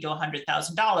 $90,000 to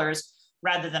 $100,000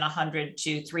 rather than $100,000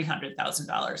 to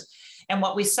 $300,000. And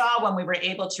what we saw when we were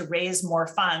able to raise more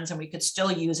funds, and we could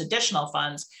still use additional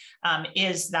funds,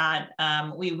 is that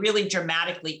we really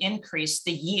dramatically increased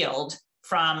the yield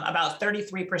from about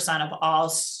 33% of all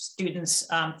students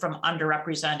from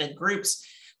underrepresented groups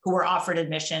who were offered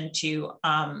admission to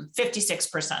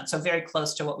 56%, so very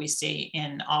close to what we see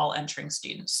in all entering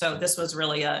students. So this was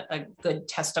really a good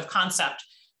test of concept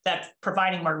that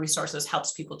providing more resources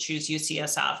helps people choose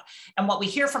UCSF. And what we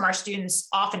hear from our students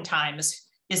oftentimes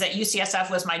is that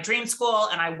UCSF was my dream school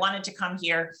and I wanted to come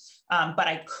here, but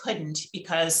I couldn't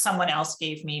because someone else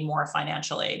gave me more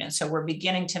financial aid. And so we're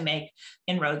beginning to make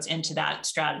inroads into that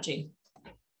strategy.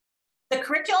 The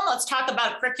curriculum, let's talk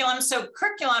about curriculum. So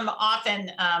curriculum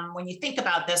often, when you think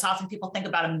about this, often people think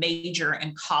about a major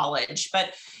in college,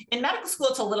 but in medical school,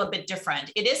 it's a little bit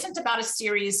different. It isn't about a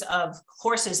series of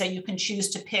courses that you can choose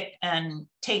to pick and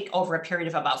take over a period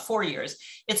of about 4 years.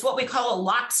 It's what we call a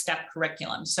lockstep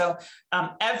curriculum. So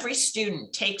every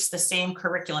student takes the same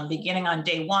curriculum beginning on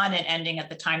day one and ending at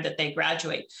the time that they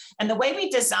graduate. And the way we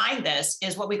design this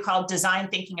is what we call design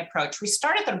thinking approach. We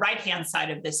start at the right-hand side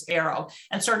of this arrow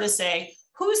and sort of say,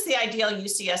 who's the ideal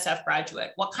UCSF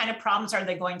graduate? What kind of problems are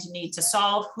they going to need to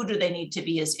solve? Who do they need to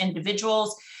be as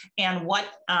individuals? And what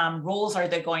roles are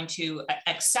they going to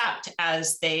accept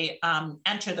as they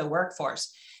enter the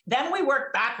workforce? Then we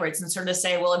work backwards and sort of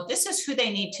say, well, if this is who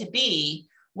they need to be,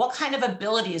 what kind of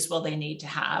abilities will they need to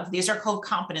have? These are called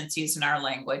competencies in our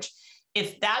language.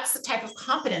 If that's the type of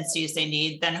competencies they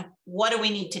need, then what do we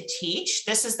need to teach?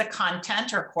 This is the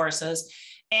content or courses.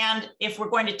 And if we're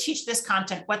going to teach this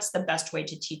content, what's the best way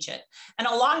to teach it? And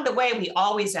along the way, we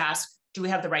always ask, do we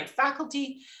have the right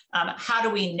faculty? How do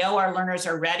we know our learners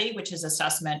are ready, which is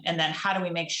assessment? And then how do we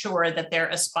make sure that they're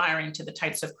aspiring to the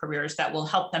types of careers that will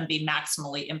help them be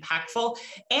maximally impactful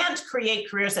and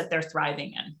create careers that they're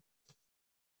thriving in?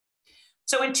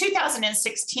 So in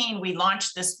 2016, we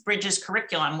launched this Bridges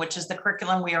curriculum, which is the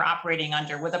curriculum we are operating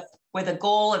under with a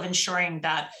goal of ensuring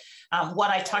that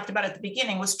what I talked about at the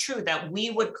beginning was true, that we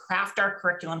would craft our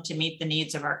curriculum to meet the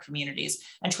needs of our communities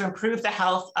and to improve the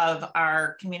health of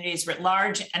our communities writ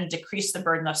large and decrease the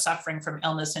burden of suffering from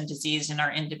illness and disease in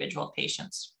our individual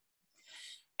patients.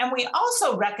 And we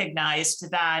also recognized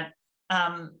that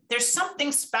there's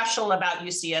something special about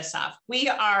UCSF. We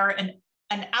are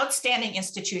an outstanding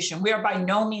institution. We are by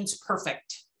no means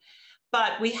perfect.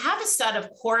 But we have a set of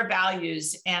core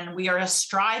values, and we are a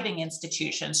striving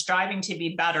institution, striving to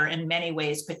be better in many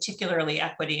ways, particularly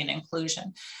equity and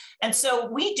inclusion. And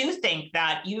so we do think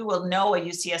that you will know a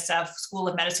UCSF School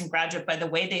of Medicine graduate by the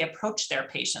way they approach their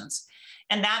patients.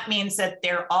 And that means that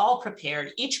they're all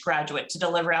prepared, each graduate, to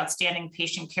deliver outstanding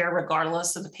patient care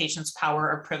regardless of the patient's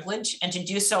power or privilege, and to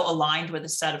do so aligned with a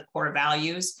set of core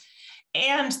values.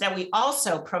 And that we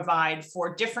also provide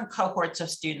for different cohorts of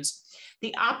students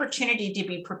the opportunity to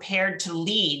be prepared to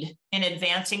lead in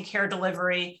advancing care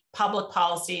delivery, public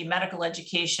policy, medical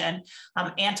education,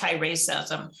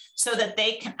 anti-racism, so that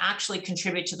they can actually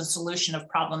contribute to the solution of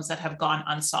problems that have gone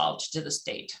unsolved to this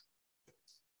date.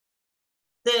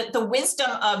 The wisdom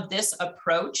of this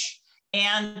approach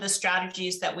and the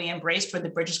strategies that we embraced with the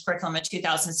Bridges curriculum in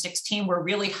 2016 were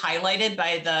really highlighted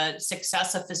by the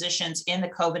success of physicians in the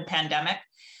COVID pandemic.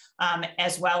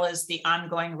 As well as the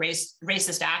ongoing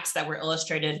racist acts that were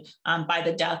illustrated by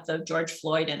the death of George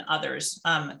Floyd and others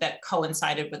that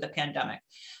coincided with the pandemic.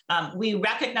 We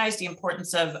recognize the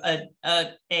importance of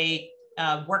a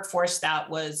workforce that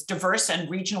was diverse and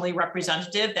regionally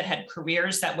representative, that had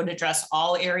careers that would address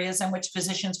all areas in which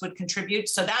physicians would contribute.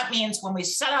 So that means when we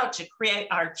set out to create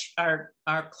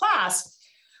our class,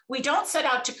 we don't set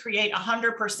out to create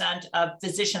 100% of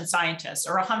physician scientists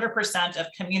or 100% of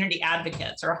community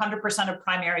advocates or 100% of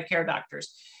primary care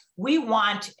doctors. We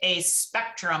want a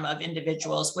spectrum of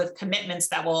individuals with commitments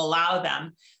that will allow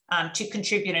them to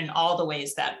contribute in all the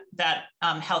ways that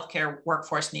healthcare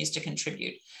workforce needs to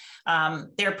contribute.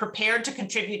 They're prepared to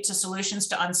contribute to solutions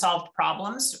to unsolved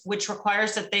problems, which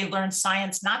requires that they learn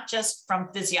science, not just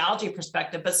from physiology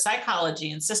perspective, but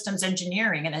psychology and systems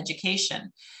engineering and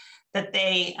education. That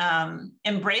they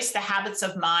embrace the habits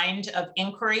of mind of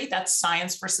inquiry, that's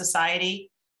science for society,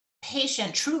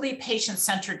 truly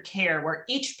patient-centered care, where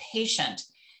each patient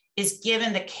is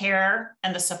given the care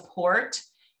and the support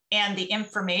and the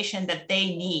information that they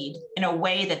need in a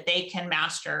way that they can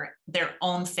master their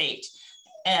own fate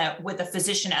with the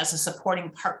physician as a supporting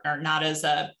partner, not as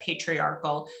a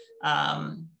patriarchal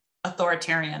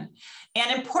authoritarian.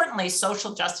 And importantly,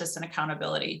 social justice and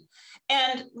accountability.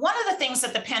 And one of the things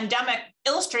that the pandemic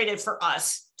illustrated for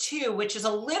us too, which is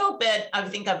a little bit, I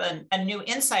think, of a new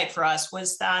insight for us,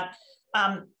 was that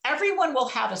everyone will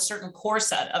have a certain core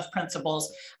set of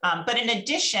principles, but in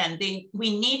addition,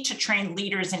 we need to train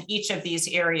leaders in each of these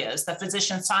areas: the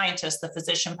physician scientist, the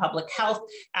physician public health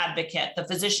advocate, the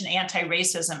physician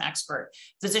anti-racism expert,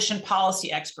 physician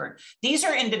policy expert. These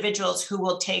are individuals who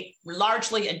will take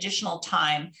largely additional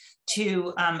time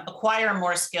to acquire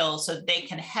more skills so that they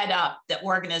can head up the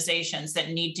organizations that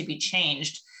need to be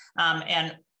changed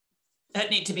and that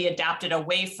need to be adapted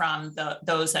away from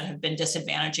those that have been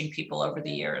disadvantaging people over the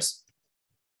years.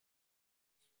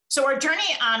 So our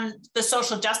journey on the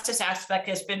social justice aspect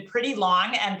has been pretty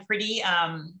long and pretty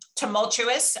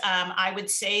tumultuous. I would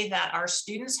say that our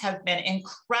students have been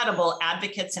incredible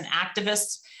advocates and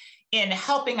activists in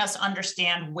helping us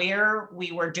understand where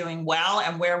we were doing well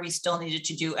and where we still needed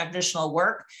to do additional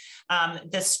work.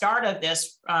 The start of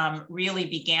this really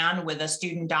began with a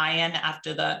student die-in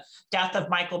after the death of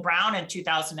Michael Brown in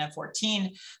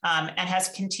 2014, and has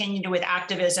continued with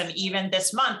activism even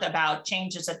this month about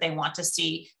changes that they want to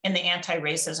see in the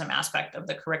anti-racism aspect of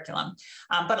the curriculum.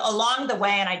 But along the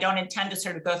way, and I don't intend to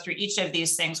sort of go through each of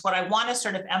these things, what I want to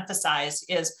sort of emphasize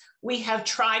is we have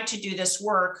tried to do this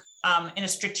work in a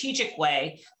strategic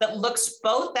way that looks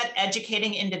both at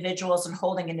educating individuals and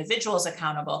holding individuals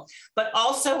accountable, but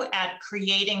also at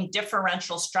creating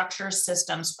differential structures,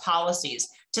 systems, policies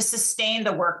to sustain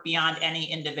the work beyond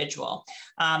any individual.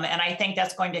 And I think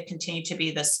that's going to continue to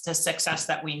be the success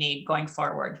that we need going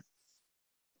forward.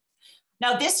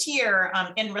 Now, this year,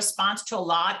 in response to a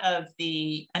lot of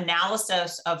the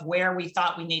analysis of where we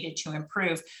thought we needed to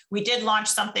improve, we did launch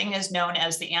something as known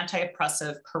as the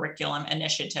Anti-Oppressive Curriculum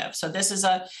Initiative. So this is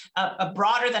a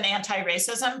broader than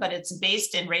anti-racism, but it's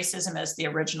based in racism as the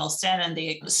original sin and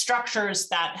the structures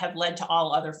that have led to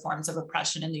all other forms of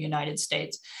oppression in the United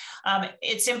States.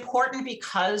 It's important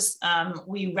because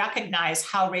we recognize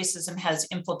how racism has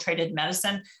infiltrated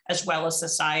medicine as well as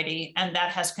society, and that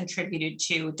has contributed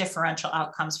to differential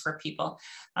outcomes for people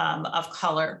of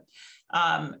color.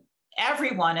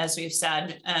 Everyone, as we've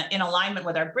said, in alignment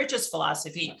with our Bridges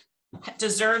philosophy,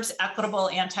 deserves equitable,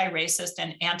 anti-racist,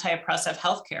 and anti-oppressive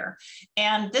healthcare.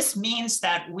 And this means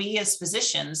that we as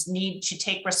physicians need to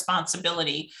take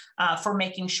responsibility for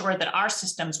making sure that our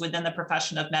systems within the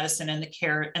profession of medicine and the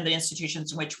care and the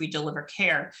institutions in which we deliver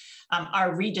care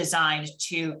are redesigned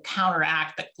to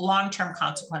counteract the long-term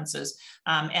consequences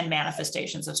and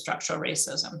manifestations of structural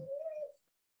racism.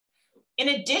 In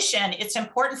addition, it's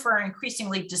important for our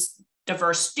increasingly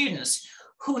diverse students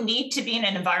who need to be in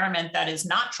an environment that is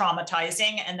not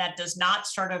traumatizing and that does not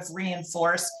sort of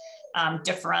reinforce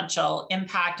differential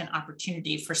impact and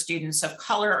opportunity for students of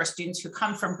color or students who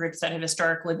come from groups that have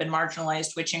historically been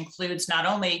marginalized, which includes not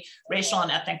only racial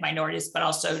and ethnic minorities, but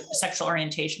also sexual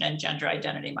orientation and gender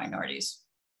identity minorities.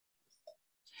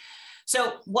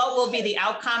 So what will be the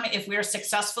outcome if we're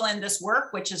successful in this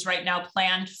work, which is right now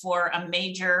planned for a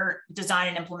major design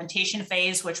and implementation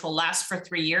phase, which will last for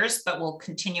 3 years, but will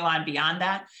continue on beyond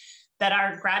that, that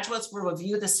our graduates will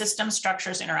review the system,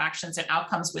 structures, interactions, and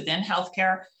outcomes within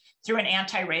healthcare through an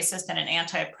anti-racist and an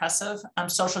anti-oppressive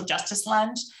social justice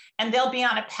lens. And they'll be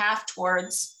on a path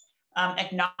towards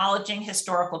acknowledging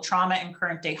historical trauma and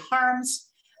current day harms,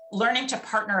 learning to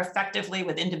partner effectively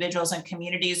with individuals and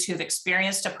communities who've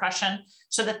experienced oppression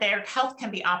so that their health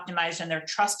can be optimized and their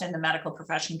trust in the medical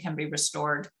profession can be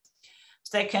restored.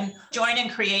 So they can join and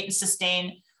create and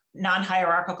sustain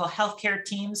non-hierarchical healthcare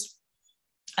teams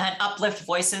and uplift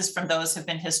voices from those who've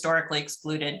been historically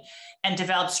excluded and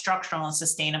develop structural and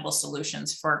sustainable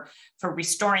solutions for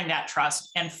restoring that trust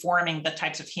and forming the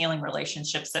types of healing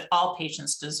relationships that all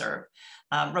patients deserve,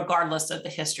 regardless of the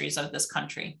histories of this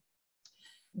country.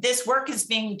 This work is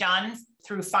being done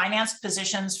through financed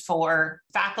positions for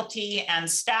faculty and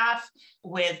staff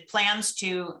with plans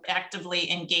to actively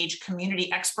engage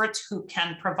community experts who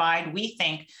can provide, we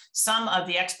think, some of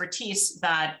the expertise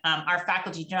that our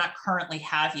faculty do not currently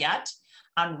have yet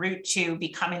en route to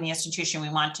becoming the institution we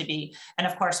want to be. And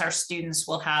of course, our students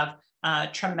will have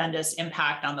tremendous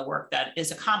impact on the work that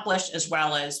is accomplished, as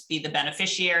well as be the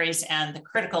beneficiaries and the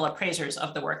critical appraisers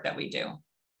of the work that we do.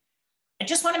 I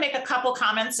just want to make a couple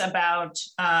comments about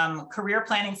career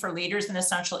planning for leaders in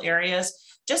essential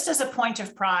areas. Just as a point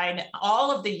of pride,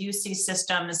 all of the UC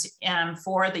systems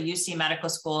for the UC medical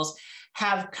schools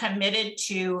have committed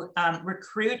to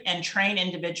recruit and train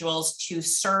individuals to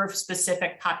serve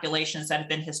specific populations that have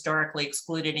been historically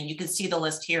excluded. And you can see the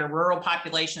list here: rural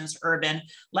populations, urban,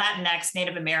 Latinx,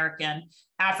 Native American,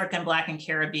 African, Black, and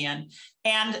Caribbean,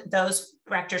 and those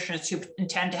practitioners who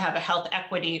intend to have a health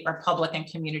equity or public and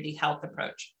community health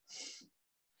approach.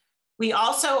 We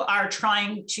also are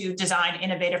trying to design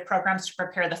innovative programs to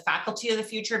prepare the faculty of the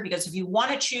future, because if you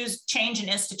want to change an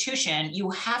institution, you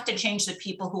have to change the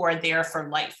people who are there for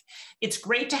life. It's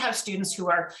great to have students who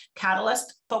are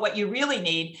catalysts, but what you really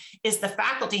need is the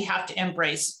faculty have to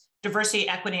embrace diversity,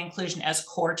 equity, inclusion as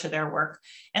core to their work.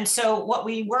 And so what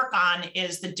we work on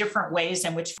is the different ways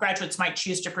in which graduates might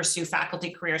choose to pursue faculty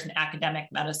careers in academic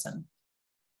medicine.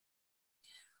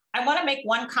 I want to make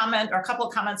one comment or a couple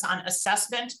of comments on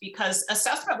assessment, because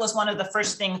assessment was one of the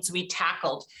first things we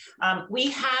tackled.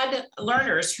 We had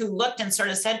learners who looked and sort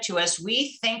of said to us,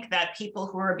 we think that people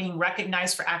who are being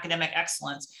recognized for academic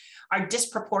excellence are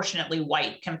disproportionately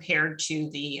white compared to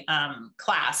the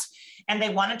class. And they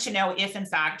wanted to know if, in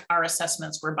fact, our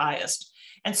assessments were biased.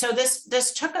 And so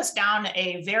this took us down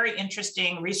a very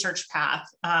interesting research path,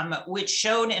 which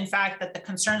showed, in fact, that the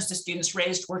concerns the students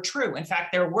raised were true. In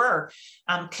fact, there were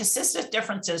consistent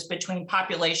differences between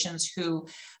populations who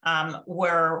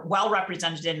were well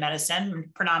represented in medicine,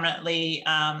 predominantly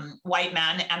white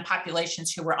men, and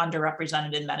populations who were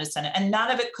underrepresented in medicine. And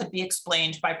none of it could be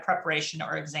explained by preparation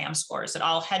or exam scores. It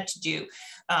all had to do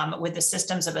with the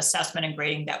systems of assessment and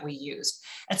grading that we used.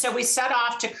 And so we set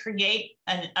off to create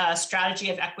a strategy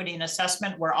of equity and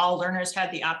assessment where all learners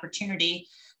had the opportunity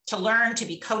to learn, to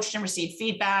be coached and receive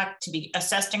feedback, to be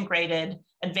assessed and graded,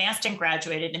 advanced and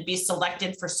graduated, and be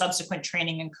selected for subsequent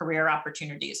training and career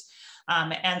opportunities.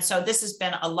 And so this has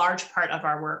been a large part of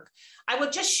our work. I will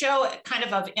just show kind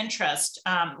of interest.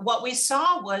 What we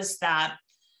saw was that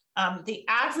the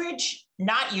average,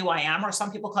 not UIM, or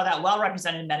some people call that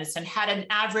well-represented medicine, had an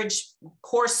average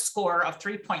course score of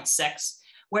 3.6,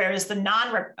 whereas the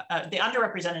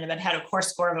underrepresented event had a course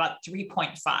score of about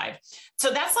 3.5.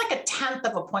 So that's like a 1/10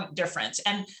 of a point difference.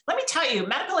 And let me tell you,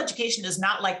 medical education is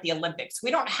not like the Olympics. We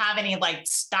don't have any like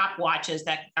stopwatches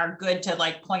that are good to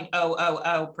like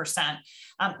 0.000%.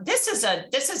 This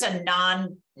is a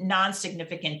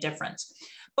non-significant difference.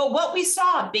 But what we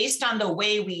saw based on the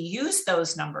way we used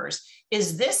those numbers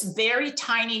is this very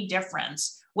tiny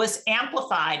difference was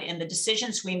amplified in the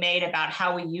decisions we made about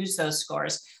how we use those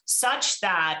scores, such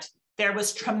that there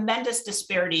was tremendous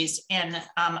disparities in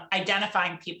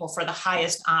identifying people for the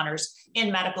highest honors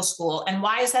in medical school. And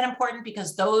why is that important?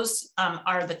 Because those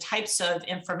are the types of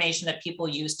information that people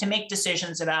use to make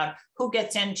decisions about who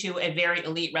gets into a very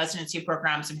elite residency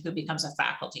programs and who becomes a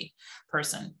faculty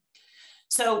person.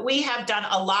 So we have done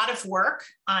a lot of work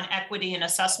on equity and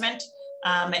assessment,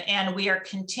 and we are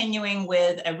continuing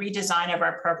with a redesign of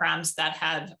our programs that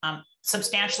have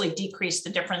substantially decreased the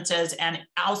differences and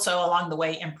also along the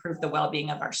way improved the well-being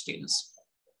of our students.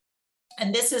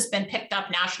 And this has been picked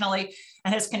up nationally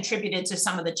and has contributed to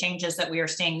some of the changes that we are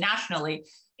seeing nationally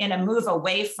in a move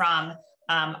away from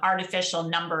artificial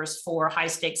numbers for high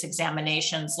stakes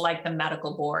examinations like the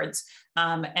medical boards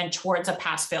and towards a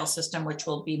pass-fail system, which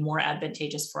will be more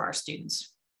advantageous for our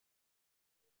students.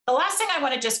 The last thing I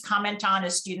want to just comment on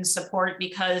is student support,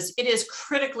 because it is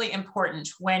critically important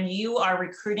when you are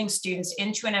recruiting students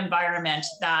into an environment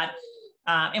that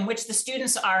in which the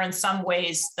students are in some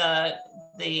ways the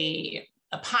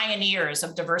pioneers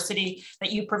of diversity,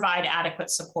 that you provide adequate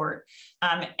support.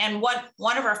 And what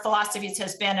one of our philosophies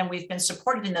has been, and we've been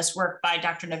supported in this work by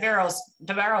Dr.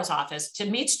 Navarro's office, to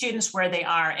meet students where they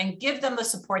are and give them the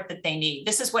support that they need.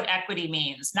 This is what equity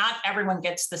means. Not everyone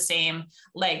gets the same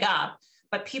leg up,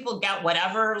 but people get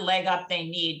whatever leg up they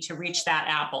need to reach that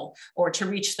apple or to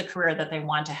reach the career that they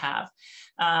want to have.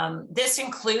 This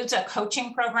includes a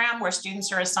coaching program where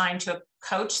students are assigned to a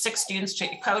coach, 6 students to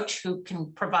a coach who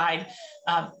can provide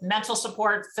mental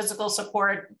support, physical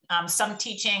support, some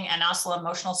teaching, and also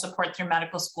emotional support through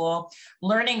medical school.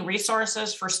 Learning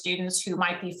resources for students who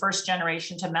might be first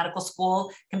generation to medical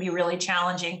school can be really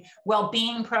challenging.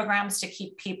 Well-being programs to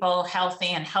keep people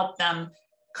healthy and help them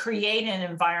create an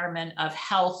environment of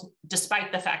health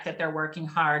despite the fact that they're working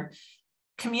hard.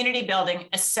 Community building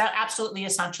is absolutely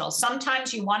essential.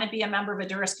 Sometimes you want to be a member of a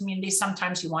diverse community.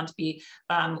 Sometimes you want to be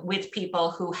with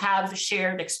people who have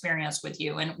shared experience with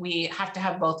you. And we have to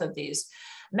have both of these.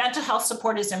 Mental health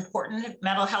support is important.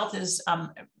 Mental health is,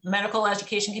 medical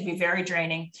education can be very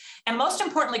draining. And most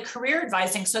importantly, career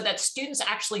advising so that students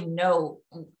actually know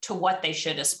to what they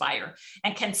should aspire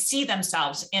and can see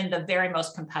themselves in the very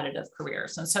most competitive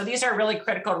careers. And so these are really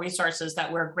critical resources that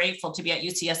we're grateful to be at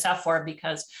UCSF for,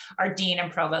 because our dean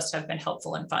and provost have been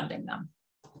helpful in funding them.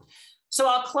 So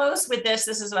I'll close with this.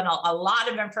 This has been a lot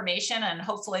of information, and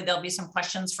hopefully there'll be some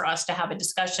questions for us to have a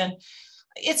discussion.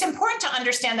 It's important to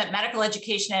understand that medical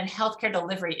education and healthcare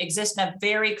delivery exist in a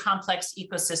very complex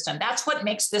ecosystem. That's what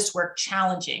makes this work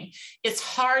challenging. It's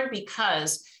hard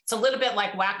because it's a little bit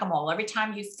like whack-a-mole. Every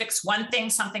time you fix one thing,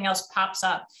 something else pops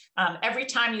up. Every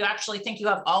time you actually think you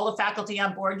have all the faculty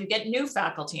on board, you get new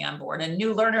faculty on board and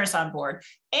new learners on board.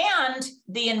 And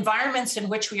the environments in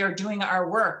which we are doing our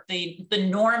work, the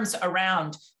norms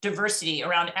around diversity,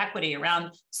 around equity,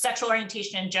 around sexual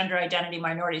orientation and gender identity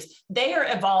minorities, they are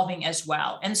evolving as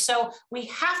well. And so we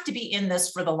have to be in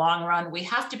this for the long run. We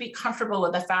have to be comfortable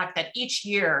with the fact that each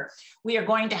year we are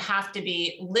going to have to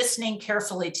be listening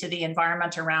carefully to the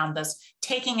environment around us,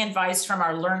 taking advice from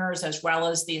our learners as well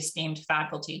as the esteemed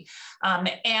faculty,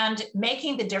 and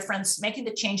making the difference, making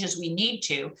the changes we need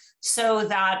to so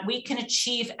that we can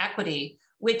achieve equity,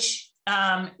 which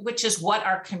is what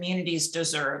our communities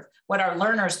deserve, what our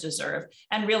learners deserve,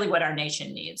 and really what our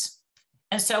nation needs.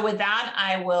 And so with that,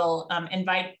 I will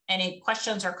invite any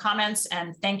questions or comments,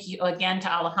 and thank you again to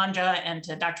Alejandra and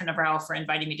to Dr. Navarro for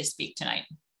inviting me to speak tonight.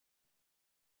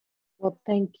 Well,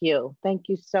 thank you. Thank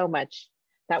you so much.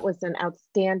 That was an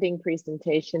outstanding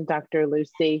presentation, Dr.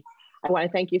 Lucey. I want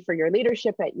to thank you for your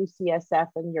leadership at UCSF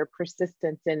and your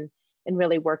persistence in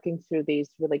really working through these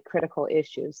really critical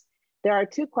issues. There are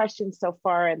two questions so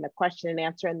far in the question and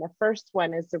answer, and the first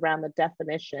one is around the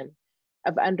definition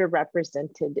of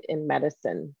underrepresented in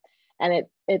medicine. And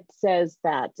it says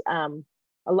that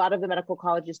a lot of the medical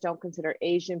colleges don't consider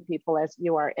Asian people as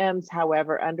URMs.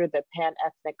 However, under the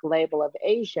pan-ethnic label of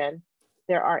Asian,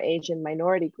 there are Asian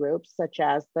minority groups such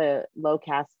as the low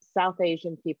caste South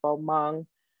Asian people, Hmong,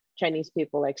 Chinese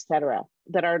people, et cetera,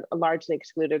 that are largely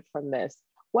excluded from this.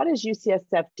 What is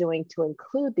UCSF doing to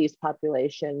include these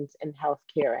populations in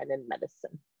healthcare and in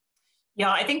medicine?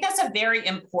 Yeah, I think that's a very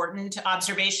important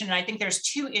observation. And I think there's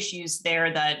two issues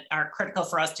there that are critical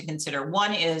for us to consider.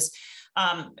 One is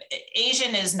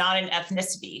Asian is not an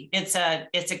ethnicity. It's a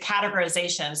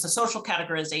categorization. It's a social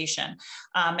categorization.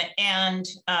 And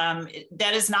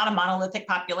that is not a monolithic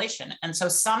population. And so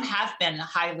some have been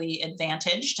highly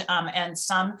advantaged and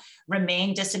some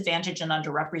remain disadvantaged and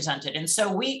underrepresented. And so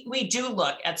we do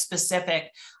look at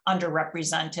specific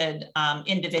underrepresented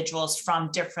individuals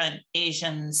from different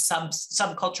Asian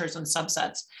subcultures and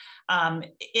subsets.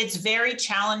 It's very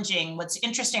challenging. What's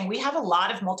interesting, we have a lot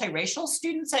of multiracial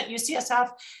students at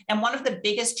UCSF, and one of the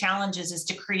biggest challenges is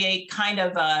to create kind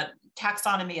of a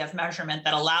taxonomy of measurement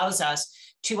that allows us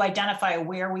to identify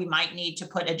where we might need to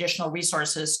put additional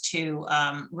resources to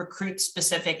recruit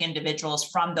specific individuals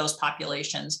from those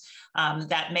populations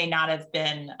that may not have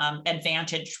been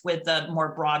advantaged with the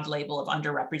more broad label of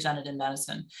underrepresented in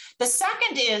medicine. The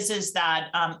second is that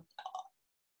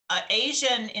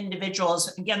Asian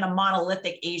individuals, again, the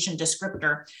monolithic Asian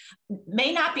descriptor,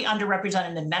 may not be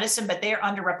underrepresented in medicine, but they are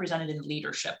underrepresented in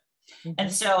leadership. Mm-hmm.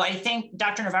 And so I think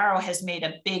Dr. Navarro has made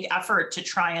a big effort to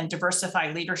try and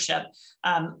diversify leadership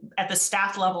at the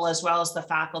staff level as well as the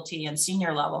faculty and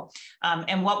senior level.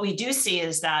 And what we do see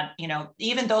is that, you know,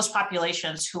 even those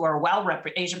populations who are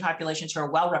Asian populations who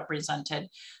are well represented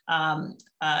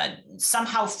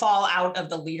somehow fall out of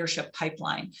the leadership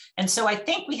pipeline. And so I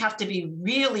think we have to be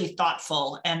really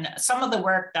thoughtful, and some of the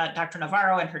work that Dr.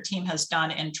 Navarro and her team has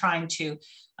done in trying to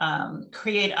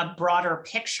create a broader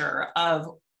picture of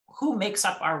who makes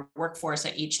up our workforce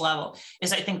at each level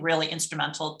is, I think, really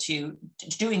instrumental to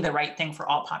doing the right thing for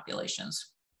all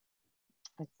populations.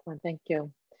 Excellent, thank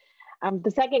you.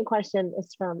 The second question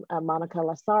is from Monica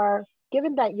Lazar.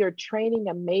 Given that you're training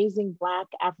amazing Black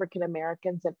African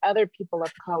Americans and other people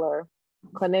of color,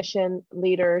 clinician,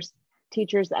 leaders,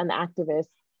 teachers, and activists,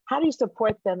 how do you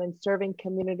support them in serving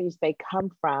communities they come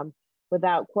from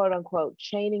without, quote unquote,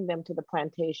 chaining them to the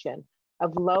plantation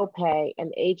of low pay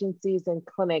and agencies and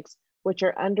clinics which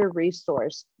are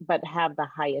under-resourced but have the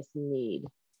highest need?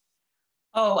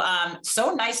 Oh,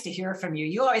 so nice to hear from you.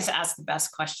 You always ask the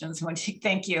best questions, Wendy.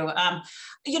 Thank you.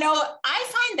 You know, I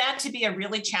find that to be a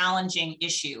really challenging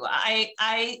issue.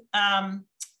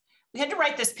 We had to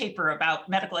write this paper about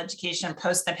medical education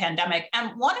post the pandemic.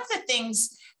 And one of the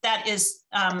things that is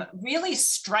really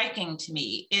striking to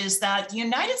me is that the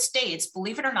United States,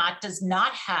 believe it or not, does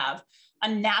not have a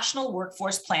national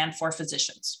workforce plan for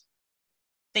physicians.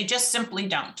 They just simply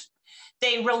don't.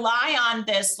 They rely on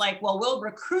this, like, well, we'll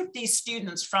recruit these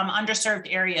students from underserved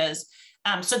areas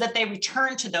so that they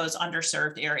return to those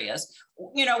underserved areas,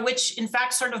 you know, which in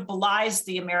fact sort of belies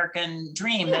the American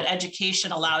dream that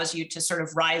education allows you to sort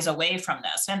of rise away from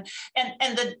this. And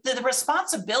the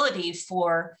responsibility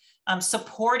for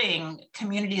supporting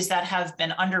communities that have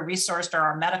been under-resourced or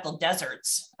are medical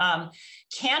deserts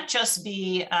can't just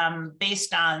be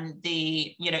based on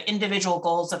the, you know, individual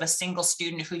goals of a single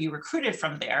student who you recruited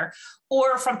from there,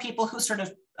 or from people who sort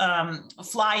of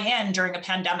fly in during a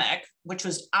pandemic, which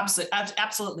was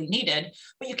absolutely needed,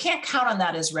 but you can't count on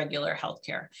that as regular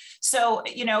healthcare. So,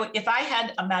 you know, if I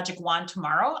had a magic wand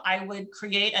tomorrow, I would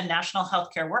create a national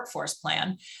healthcare workforce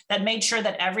plan that made sure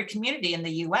that every community in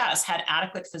the US had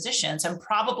adequate physicians. And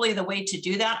probably the way to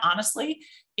do that, honestly,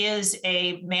 is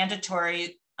a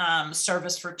mandatory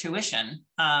service for tuition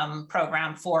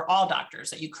program for all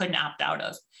doctors that you couldn't opt out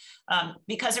of.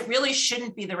 Because it really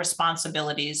shouldn't be the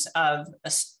responsibilities of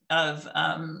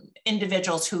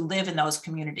individuals who live in those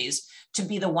communities to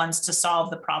be the ones to solve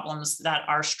the problems that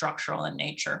are structural in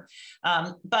nature.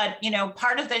 But, you know,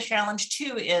 part of the challenge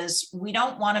too is we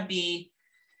don't want to be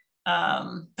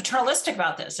paternalistic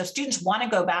about this. If students want to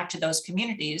go back to those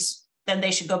communities, then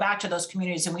they should go back to those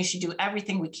communities, and we should do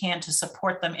everything we can to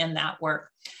support them in that work.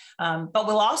 But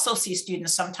we'll also see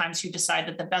students sometimes who decide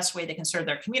that the best way they can serve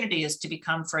their community is to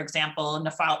become, for example, a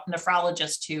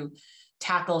nephrologist who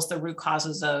tackles the root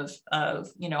causes of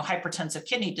hypertensive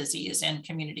kidney disease in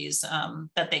communities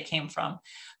that they came from.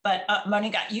 But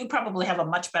Monica, you probably have a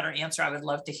much better answer. I would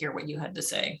love to hear what you had to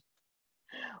say.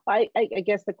 I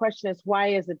guess the question is, why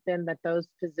is it then that those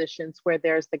positions where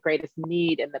there's the greatest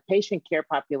need in the patient care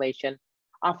population,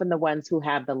 often the ones who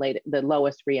have the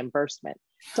lowest reimbursement?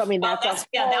 So I mean, that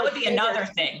would be another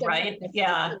thing, right?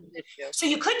 Yeah. So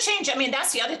you could change. I mean,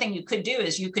 that's the other thing you could do,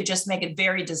 is you could just make it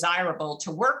very desirable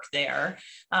to work there.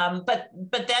 But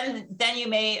then you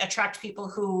may attract people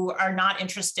who are not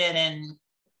interested in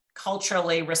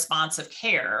culturally responsive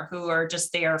care, who are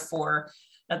just there for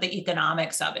the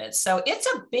economics of it. So it's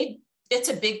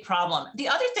a big problem. The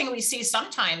other thing we see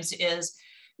sometimes is,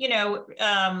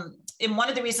 in one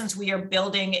of the reasons we are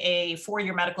building a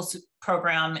 4-year medical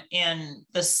program in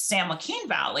the San Joaquin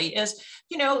Valley is,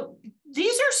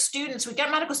 these are students, we've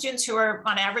got medical students who are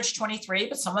on average 23,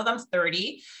 but some of them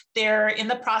 30. They're in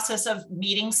the process of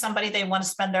meeting somebody they want to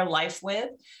spend their life with.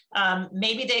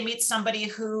 Maybe they meet somebody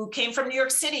who came from New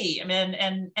York City. I mean,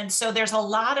 and so there's a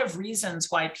lot of reasons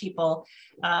why people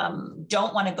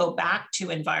don't want to go back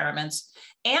to environments.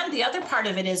 And the other part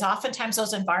of it is oftentimes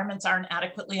those environments aren't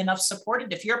adequately enough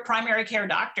supported. If you're a primary care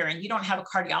doctor and you don't have a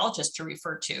cardiologist to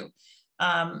refer to,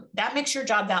 that makes your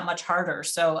job that much harder.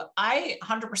 So I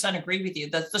 100% agree with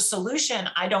you that the solution,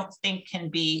 I don't think, can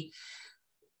be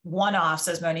one-offs,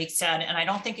 as Monique said, and I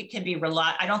don't think it can be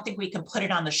I don't think we can put it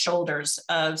on the shoulders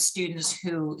of students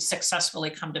who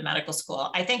successfully come to medical school.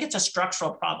 I think it's a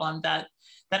structural problem that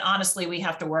honestly we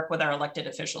have to work with our elected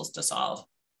officials to solve.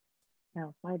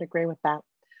 No, I'd agree with that.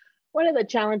 One of the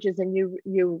challenges, and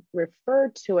you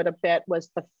referred to it a bit, was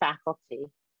the faculty.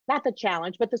 Not the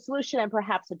challenge, but the solution, and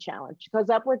perhaps a challenge, because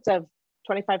upwards of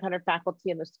 2,500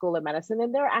 faculty in the School of Medicine,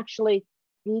 and they're actually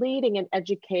leading and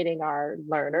educating our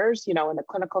learners, in the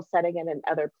clinical setting and in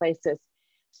other places.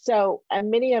 So, and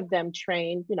many of them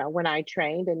trained, when I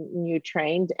trained and you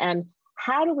trained. And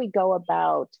how do we go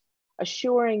about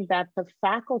assuring that the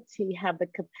faculty have the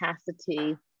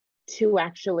capacity to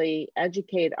actually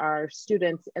educate our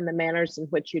students in the manners in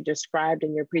which you described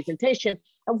in your presentation?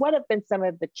 And what have been some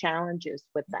of the challenges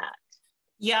with that?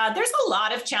 Yeah, there's a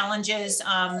lot of challenges.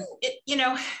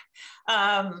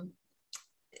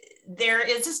 There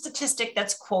is a statistic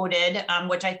that's quoted,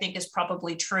 which I think is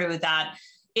probably true, that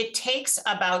it takes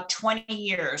about 20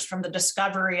 years from the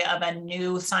discovery of a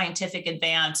new scientific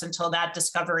advance until that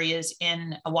discovery is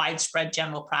in a widespread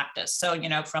general practice. So,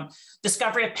 from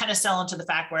discovery of penicillin to the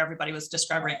fact where everybody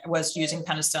was using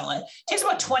penicillin, it takes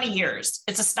about 20 years.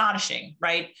 It's astonishing,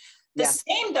 right? The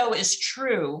same, though, is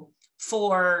true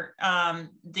for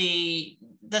the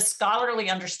scholarly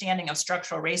understanding of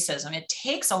structural racism. It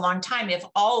takes a long time if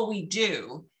all we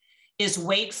do is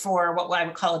wait for what I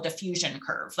would call a diffusion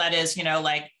curve. That is,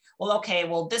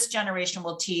 this generation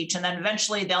will teach, and then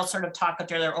eventually they'll sort of talk to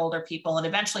their older people, and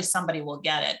eventually somebody will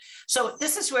get it. So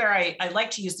this is where I like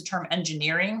to use the term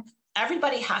engineering.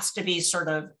 Everybody has to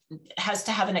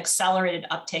have an accelerated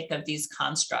uptake of these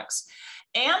constructs.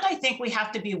 And I think we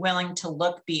have to be willing to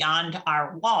look beyond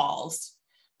our walls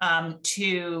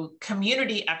to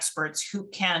community experts who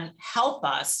can help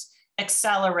us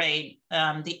accelerate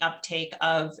the uptake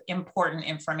of important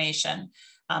information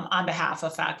on behalf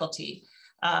of faculty.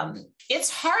 It's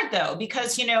hard, though,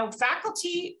 because,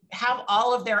 faculty have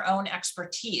all of their own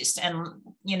expertise, and,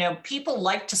 people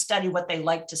like to study what they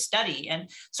like to study, and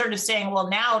sort of saying, well,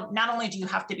 now not only do you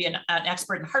have to be an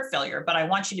expert in heart failure, but I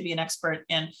want you to be an expert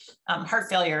in heart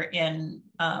failure in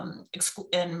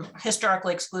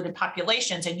historically excluded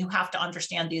populations, and you have to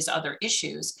understand these other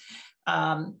issues.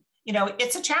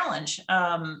 It's a challenge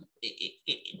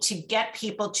to get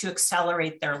people to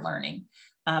accelerate their learning.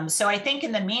 So I think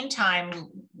in the meantime,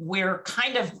 we're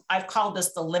I've called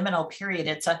this the liminal period.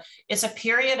 It's a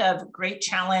period of great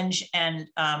challenge and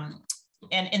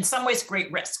in some ways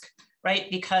great risk, right?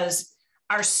 Because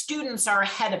our students are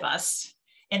ahead of us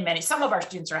some of our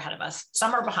students are ahead of us,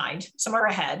 some are behind, some are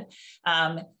ahead.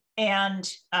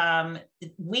 And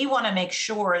we want to make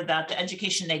sure that the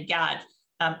education they get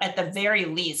at the very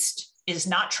least is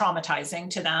not traumatizing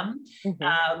to them.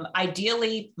 Mm-hmm.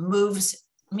 Ideally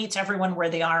meets everyone where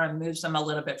they are and moves them a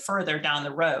little bit further down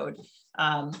the road.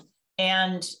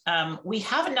 We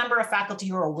have a number of faculty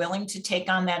who are willing to take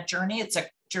on that journey. It's a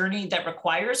journey that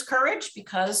requires courage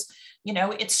because,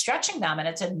 it's stretching them and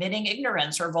it's admitting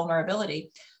ignorance or vulnerability.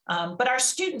 But our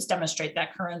students demonstrate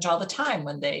that courage all the time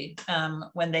when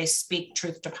they speak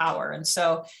truth to power. And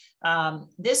so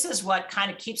this is what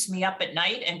kind of keeps me up at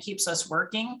night and keeps us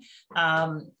working.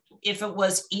 If it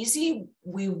was easy,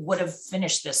 we would have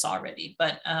finished this already.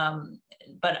 But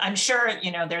I'm sure,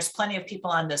 you know, there's plenty of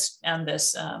people on this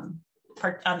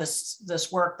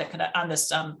work that could, on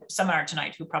this seminar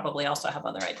tonight, who probably also have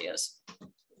other ideas.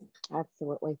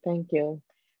 Absolutely, thank you.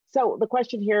 So the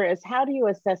question here is, how do you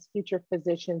assess future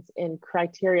physicians in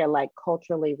criteria like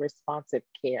culturally responsive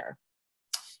care?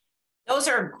 Those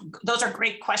are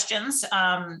great questions.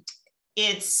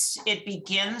 It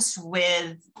begins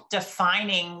with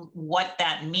defining what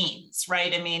that means,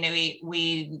 right? I mean,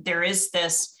 we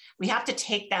have to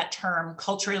take that term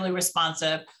culturally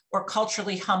responsive or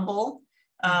culturally humble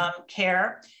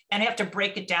care, and you have to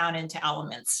break it down into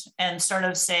elements and sort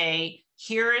of say,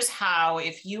 here's how,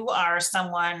 if you are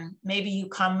someone, maybe you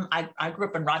come, I grew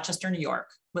up in Rochester, New York,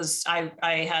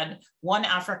 I had one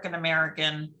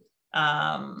African-American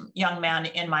young man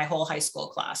in my whole high school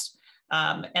class.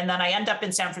 And then I end up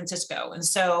in San Francisco. And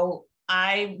so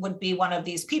I would be one of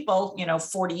these people, you know,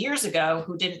 40 years ago,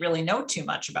 who didn't really know too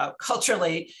much about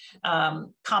culturally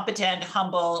competent,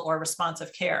 humble, or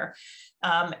responsive care.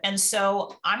 And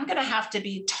so I'm going to have to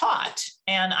be taught,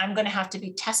 and I'm going to have to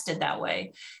be tested that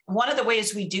way. One of the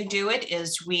ways we do it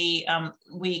is we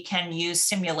can use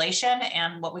simulation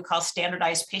and what we call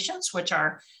standardized patients, which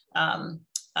are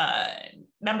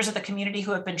members of the community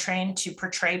who have been trained to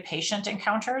portray patient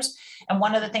encounters. And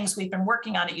one of the things we've been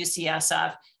working on at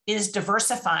UCSF is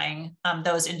diversifying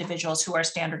those individuals who are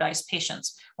standardized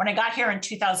patients. When I got here in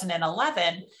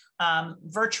 2011,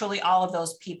 virtually all of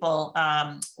those people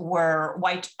were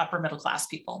white upper middle class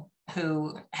people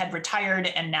who had retired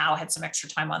and now had some extra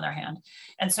time on their hand.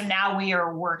 And so now we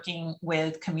are working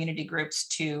with community groups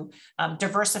to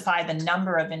diversify the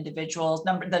number of individuals,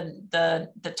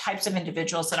 the types of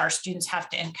individuals that our students have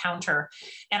to encounter.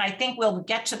 And I think we'll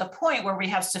get to the point where we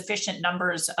have sufficient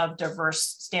numbers of diverse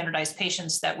standardized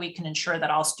patients that we can ensure that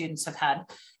all students have had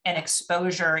an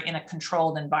exposure in a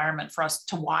controlled environment for us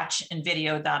to watch and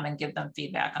video them and give them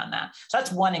feedback on that. So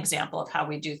that's one example of how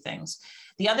we do things.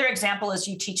 The other example is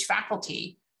you teach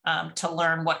faculty to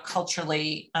learn what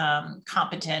culturally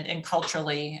competent and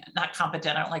culturally not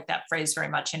competent, I don't like that phrase very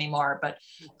much anymore, but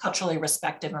culturally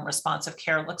respective and responsive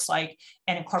care looks like,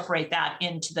 and incorporate that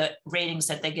into the ratings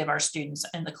that they give our students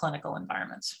in the clinical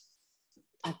environments.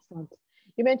 Excellent.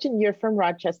 You mentioned you're from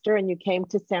Rochester and you came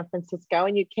to San Francisco,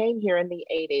 and you came here in the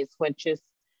 80s, which is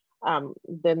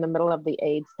in the middle of the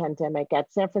AIDS pandemic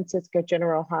at San Francisco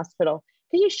General Hospital.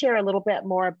 Can you share a little bit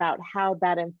more about how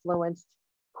that influenced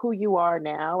who you are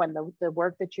now and the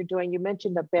work that you're doing? You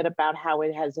mentioned a bit about how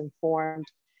it has informed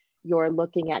your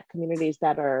looking at communities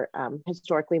that are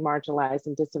historically marginalized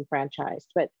and disenfranchised,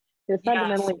 but did it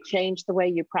fundamentally change the way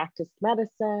you practiced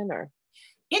medicine, or?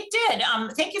 It did.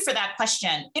 Thank you for that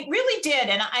question. It really did.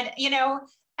 And you know,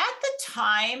 at the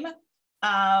time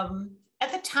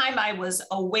I was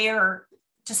aware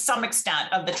to some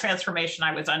extent of the transformation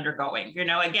I was undergoing. You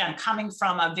know, again, coming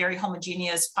from a very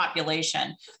homogeneous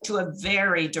population to a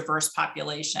very diverse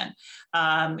population.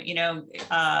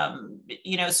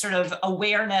 Sort of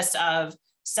awareness of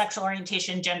sexual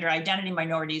orientation, gender identity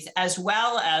minorities, as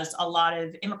well as a lot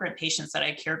of immigrant patients that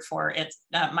I cared for.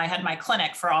 I had my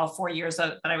clinic for all 4 years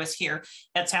that I was here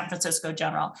at San Francisco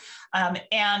General.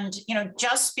 And, you know,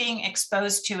 just being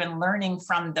exposed to and learning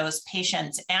from those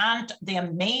patients and the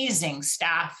amazing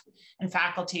staff and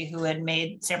faculty who had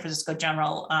made San Francisco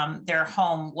General their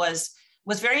home was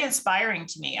very inspiring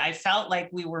to me. I felt like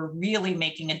we were really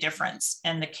making a difference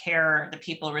in the care that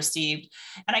people received.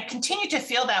 And I continue to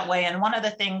feel that way. And one of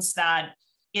the things that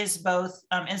is both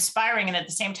inspiring and at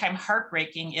the same time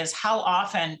heartbreaking is how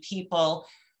often people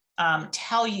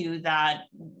tell you that,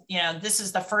 you know, this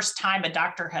is the first time a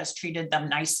doctor has treated them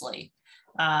nicely,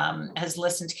 has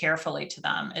listened carefully to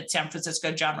them at San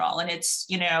Francisco General. And it's,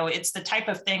 you know, it's the type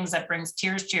of things that brings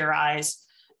tears to your eyes,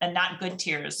 and not good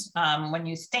tears, when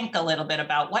you think a little bit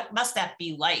about what must that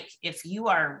be like if you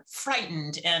are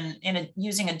frightened and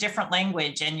using a different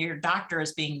language and your doctor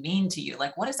is being mean to you.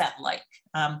 Like, what is that like?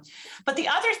 But the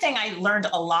other thing I learned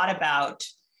a lot about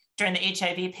during the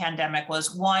HIV pandemic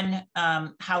was, one,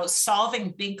 how solving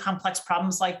big complex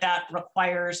problems like that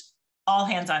requires all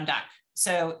hands on deck.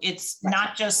 So it's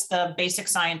not just the basic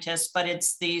scientists, but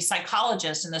it's the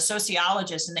psychologists and the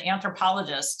sociologists and the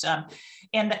anthropologists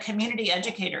and the community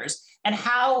educators, and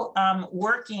how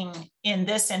working in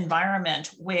this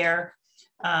environment where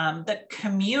the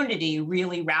community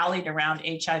really rallied around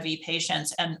HIV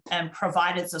patients and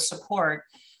provided the support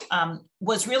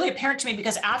was really apparent to me,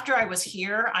 because after I was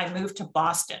here, I moved to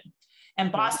Boston.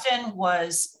 And Boston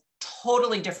was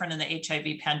totally different in the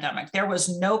HIV pandemic. There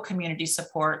was no community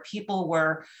support. People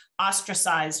were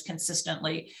ostracized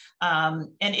consistently. And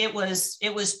it was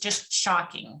just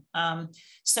shocking.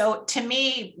 So to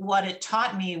me, what it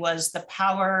taught me was the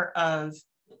power of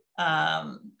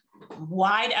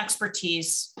wide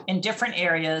expertise in different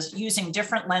areas, using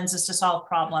different lenses to solve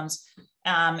problems,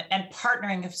 and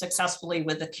partnering successfully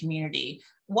with the community.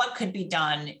 What could be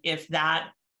done if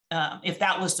that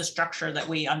was the structure that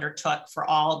we undertook for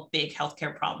all big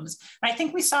healthcare problems? And I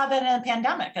think we saw that in the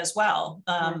pandemic as well.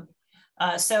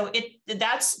 So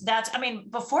that's, I mean,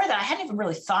 before that, I hadn't even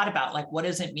really thought about like, what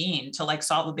does it mean to like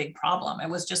solve a big problem? It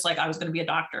was just like, I was going to be a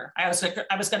doctor. I was going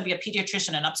to be a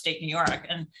pediatrician in upstate New York,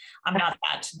 and I'm not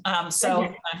that. So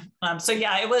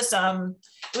yeah, it was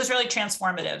really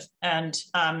transformative. And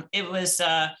it was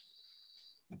a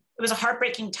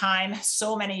heartbreaking time.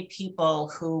 So many people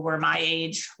who were my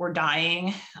age were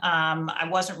dying. I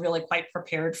wasn't really quite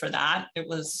prepared for that. It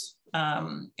was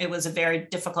a very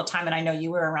difficult time. And I know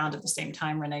you were around at the same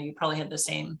time, Renee. You probably had the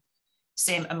same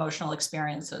emotional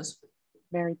experiences.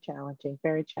 Very challenging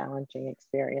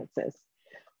experiences.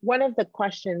 One of the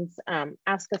questions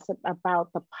ask us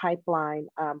about the pipeline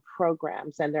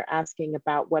programs, and they're asking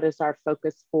about what is our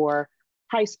focus for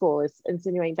high school, is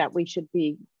insinuating that we should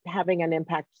be having an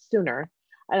impact sooner.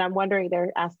 And I'm wondering,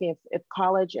 they're asking if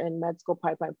college and med school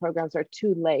pipeline programs are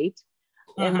too late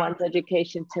in one's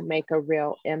education to make a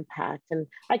real impact. And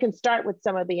I can start with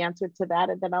some of the answer to that,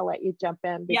 and then I'll let you jump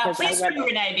in. Yeah, please do,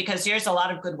 Renee, because there's a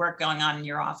lot of good work going on in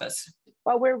your office.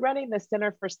 Well, we're running the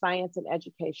Center for Science and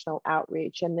Educational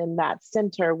Outreach. And in that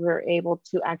center, we're able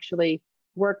to actually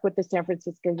work with the San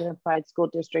Francisco Unified School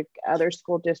District, other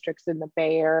school districts in the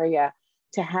Bay Area,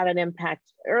 to have an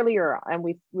impact earlier. And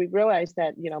we realized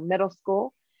that, middle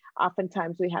school,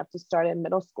 oftentimes we have to start in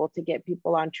middle school to get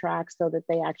people on track so that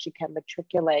they actually can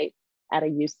matriculate at a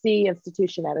UC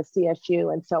institution, at a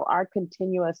CSU. And so our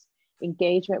continuous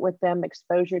engagement with them,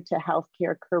 exposure to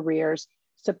healthcare careers,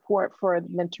 support for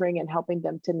mentoring and helping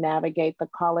them to navigate the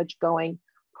college going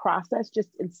process, just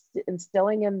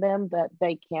instilling in them that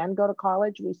they can go to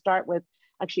college. We start with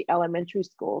actually elementary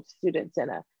school students in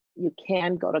a you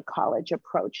can go to college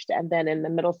approach. And then in the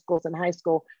middle schools and high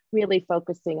school, really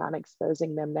focusing on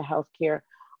exposing them to healthcare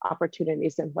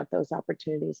opportunities and what those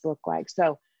opportunities look like.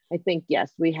 So I think,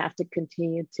 yes, we have to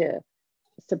continue to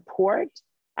support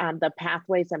the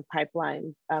pathways and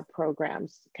pipeline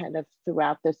programs kind of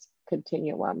throughout this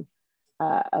continuum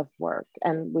of work.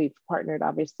 And we've partnered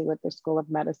obviously with the School of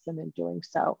Medicine in doing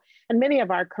so. And many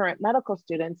of our current medical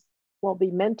students will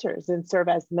be mentors and serve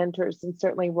as mentors and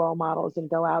certainly role models and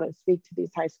go out and speak to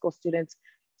these high school students,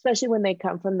 especially when they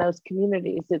come from those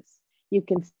communities. You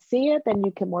can see it, then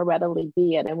you can more readily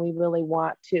be it. And we really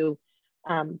want to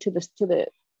the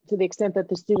extent that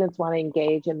the students want to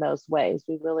engage in those ways,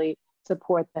 we really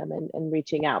support them in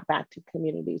reaching out back to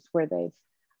communities where they've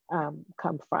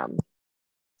come from.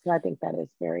 So I think that is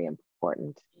very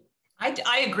important.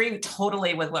 I agree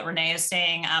totally with what Renee is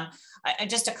saying.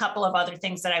 Just a couple of other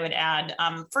things that I would add.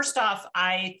 First off,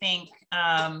 I think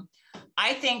I've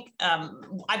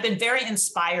been very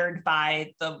inspired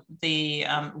by the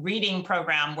reading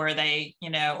program where they,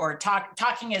 or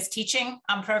talking is teaching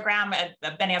program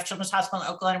at Benny F. Children's Hospital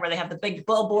in Oakland, where they have the big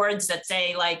billboards that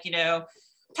say like,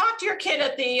 talk to your kid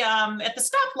at the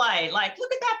stoplight, like,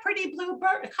 look at that pretty blue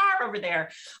car over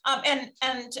there.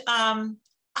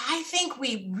 I think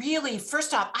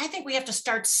first off, I think we have to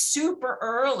start super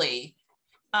early.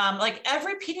 Like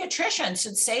every pediatrician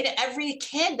should say to every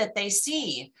kid that they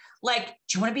see, like,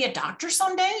 do you want to be a doctor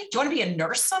someday? Do you want to be a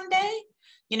nurse someday?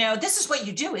 This is what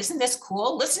you do. Isn't this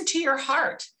cool? Listen to your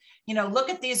heart. Look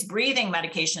at these breathing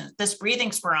medications, this breathing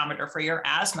spirometer for your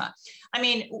asthma. I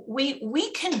mean,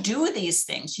 we can do these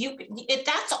things.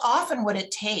 That's often what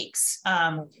it takes.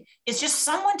 It's just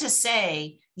someone to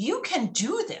say, you can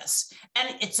do this.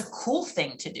 And it's a cool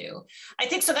thing to do. I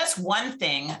think so. That's one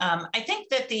thing. I think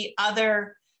that the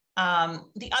other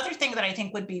thing that I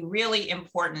think would be really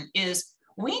important is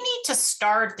we need to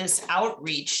start this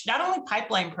outreach, not only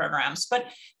pipeline programs, but,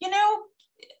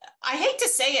 I hate to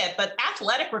say it, but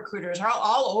athletic recruiters are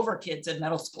all over kids in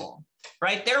middle school,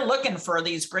 right? They're looking for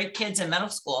these great kids in middle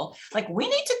school. Like, we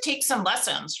need to take some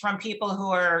lessons from people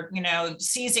who are,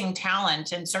 seizing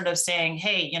talent and sort of saying,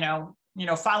 hey,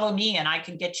 follow me and I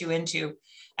can get you into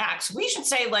X. We should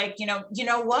say like, you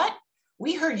know what?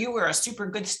 we heard you were a super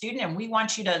good student and we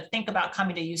want you to think about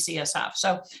coming to UCSF.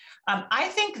 So I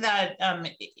think that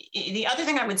the other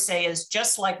thing I would say is,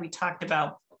 just like we talked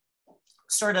about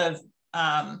sort of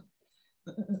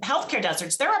healthcare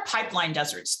deserts, there are pipeline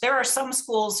deserts. There are some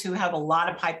schools who have a lot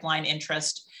of pipeline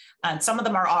interest, and some of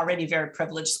them are already very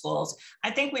privileged schools. I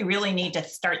think we really need to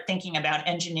start thinking about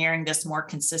engineering this more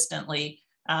consistently,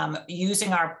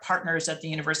 using our partners at the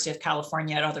University of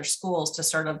California at other schools to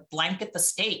sort of blanket the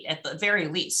state at the very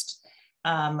least,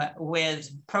 with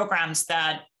programs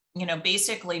that, you know,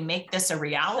 basically make this a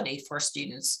reality for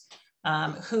students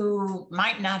who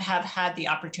might not have had the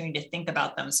opportunity to think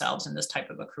about themselves in this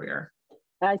type of a career.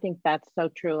 I think that's so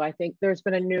true. I think there's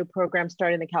been a new program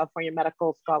starting, the California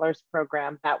Medical Scholars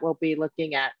Program, that will be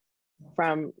looking at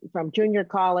from junior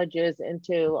colleges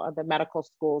into the medical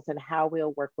schools and how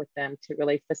we'll work with them to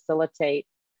really facilitate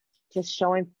just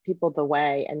showing people the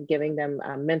way and giving them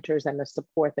mentors and the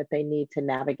support that they need to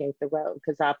navigate the road,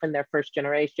 because often they're first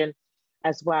generation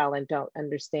as well and don't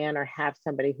understand or have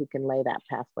somebody who can lay that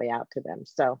pathway out to them.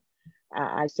 So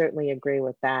I certainly agree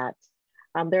with that.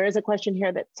 There is a question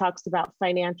here that talks about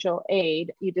financial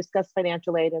aid. You discussed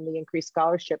financial aid and the increased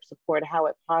scholarship support, how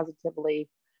it positively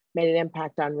made an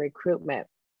impact on recruitment.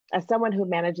 As someone who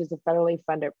manages a federally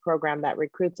funded program that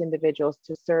recruits individuals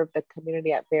to serve the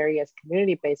community at various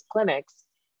community-based clinics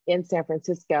in San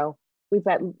Francisco, we've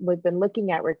been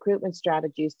looking at recruitment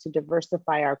strategies to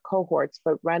diversify our cohorts,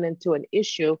 but run into an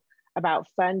issue about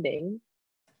funding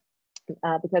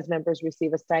because members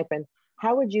receive a stipend.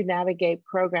 How would you navigate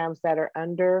programs that are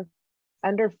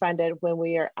underfunded when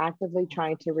we are actively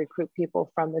trying to recruit people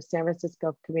from the San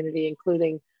Francisco community,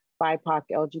 including BIPOC,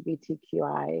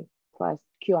 LGBTQIA+,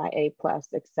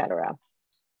 et cetera?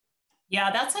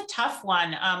 Yeah, that's a tough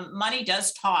one. Money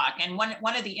does talk. And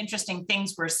one of the interesting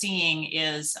things we're seeing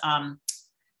is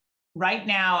right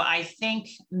now, I think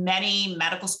many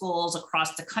medical schools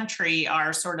across the country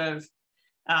are sort of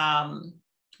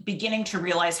beginning to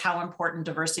realize how important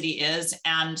diversity is.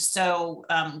 And so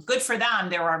good for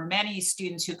them. There are many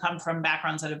students who come from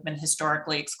backgrounds that have been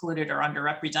historically excluded or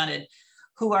underrepresented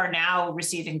who are now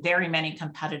receiving very many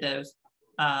competitive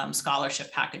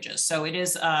scholarship packages. So it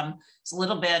is it's a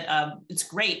little bit, it's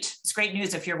great. It's great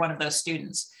news if you're one of those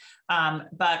students.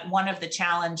 But one of the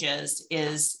challenges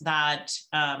is that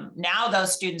now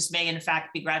those students may in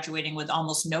fact be graduating with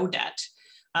almost no debt.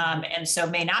 And so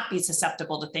may not be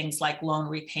susceptible to things like loan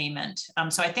repayment.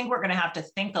 So I think we're going to have to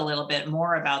think a little bit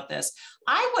more about this.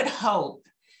 I would hope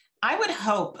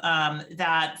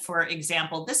that, for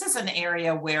example, this is an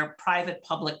area where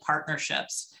private-public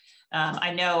partnerships,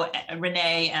 I know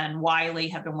Renee and Wiley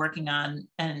have been working on,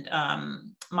 and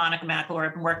Monica McElroy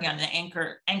have been working on the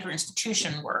anchor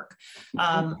institution work.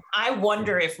 I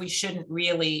wonder if we shouldn't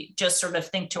really just sort of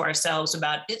think to ourselves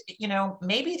about, you know,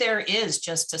 maybe there is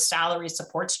just a salary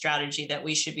support strategy that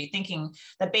we should be thinking,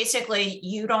 that basically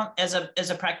you don't, as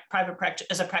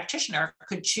a practitioner,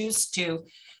 could choose to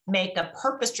make a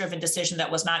purpose-driven decision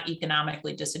that was not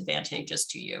economically disadvantageous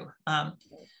to you.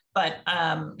 But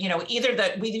you know, we either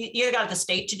got the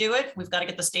state to do it, we've got to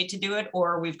get the state to do it,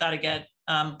 or we've got to get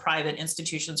private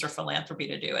institutions or philanthropy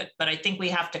to do it. But I think we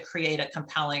have to create a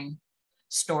compelling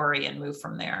story and move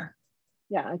from there.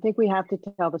 Yeah, I think we have to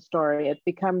tell the story. It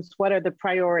becomes, what are the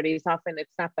priorities? Often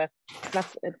it's not the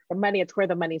money, it's where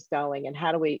the money's going, and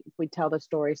how do we tell the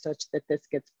story such that this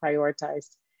gets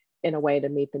prioritized in a way to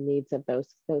meet the needs of those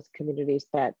communities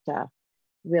that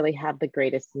really have the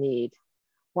greatest need.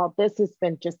 Well, this has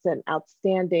been just an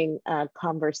outstanding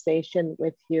conversation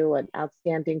with you, an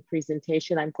outstanding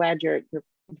presentation. I'm glad your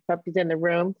puppy's in the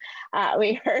room.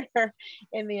 We heard her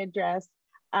in the address.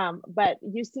 But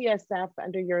UCSF,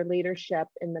 under your leadership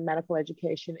in the medical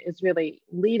education, is really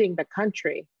leading the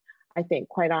country, I think,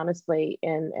 quite honestly,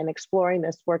 in exploring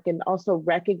this work, and also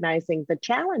recognizing the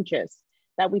challenges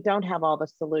that we don't have all the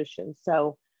solutions.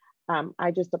 So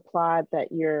I just applaud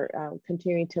that you're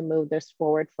continuing to move this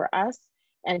forward for us,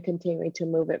 and continuing to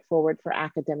move it forward for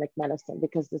academic medicine,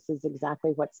 because this is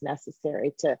exactly what's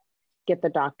necessary to get the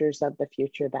doctors of the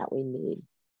future that we need.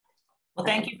 Well,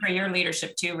 thank you for your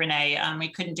leadership too, Renee. We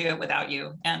couldn't do it without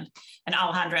you, and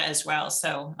Alejandra as well.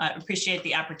 So I appreciate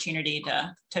the opportunity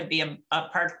to be a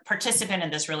participant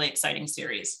in this really exciting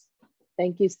series.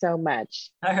 Thank you so much.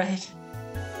 All right.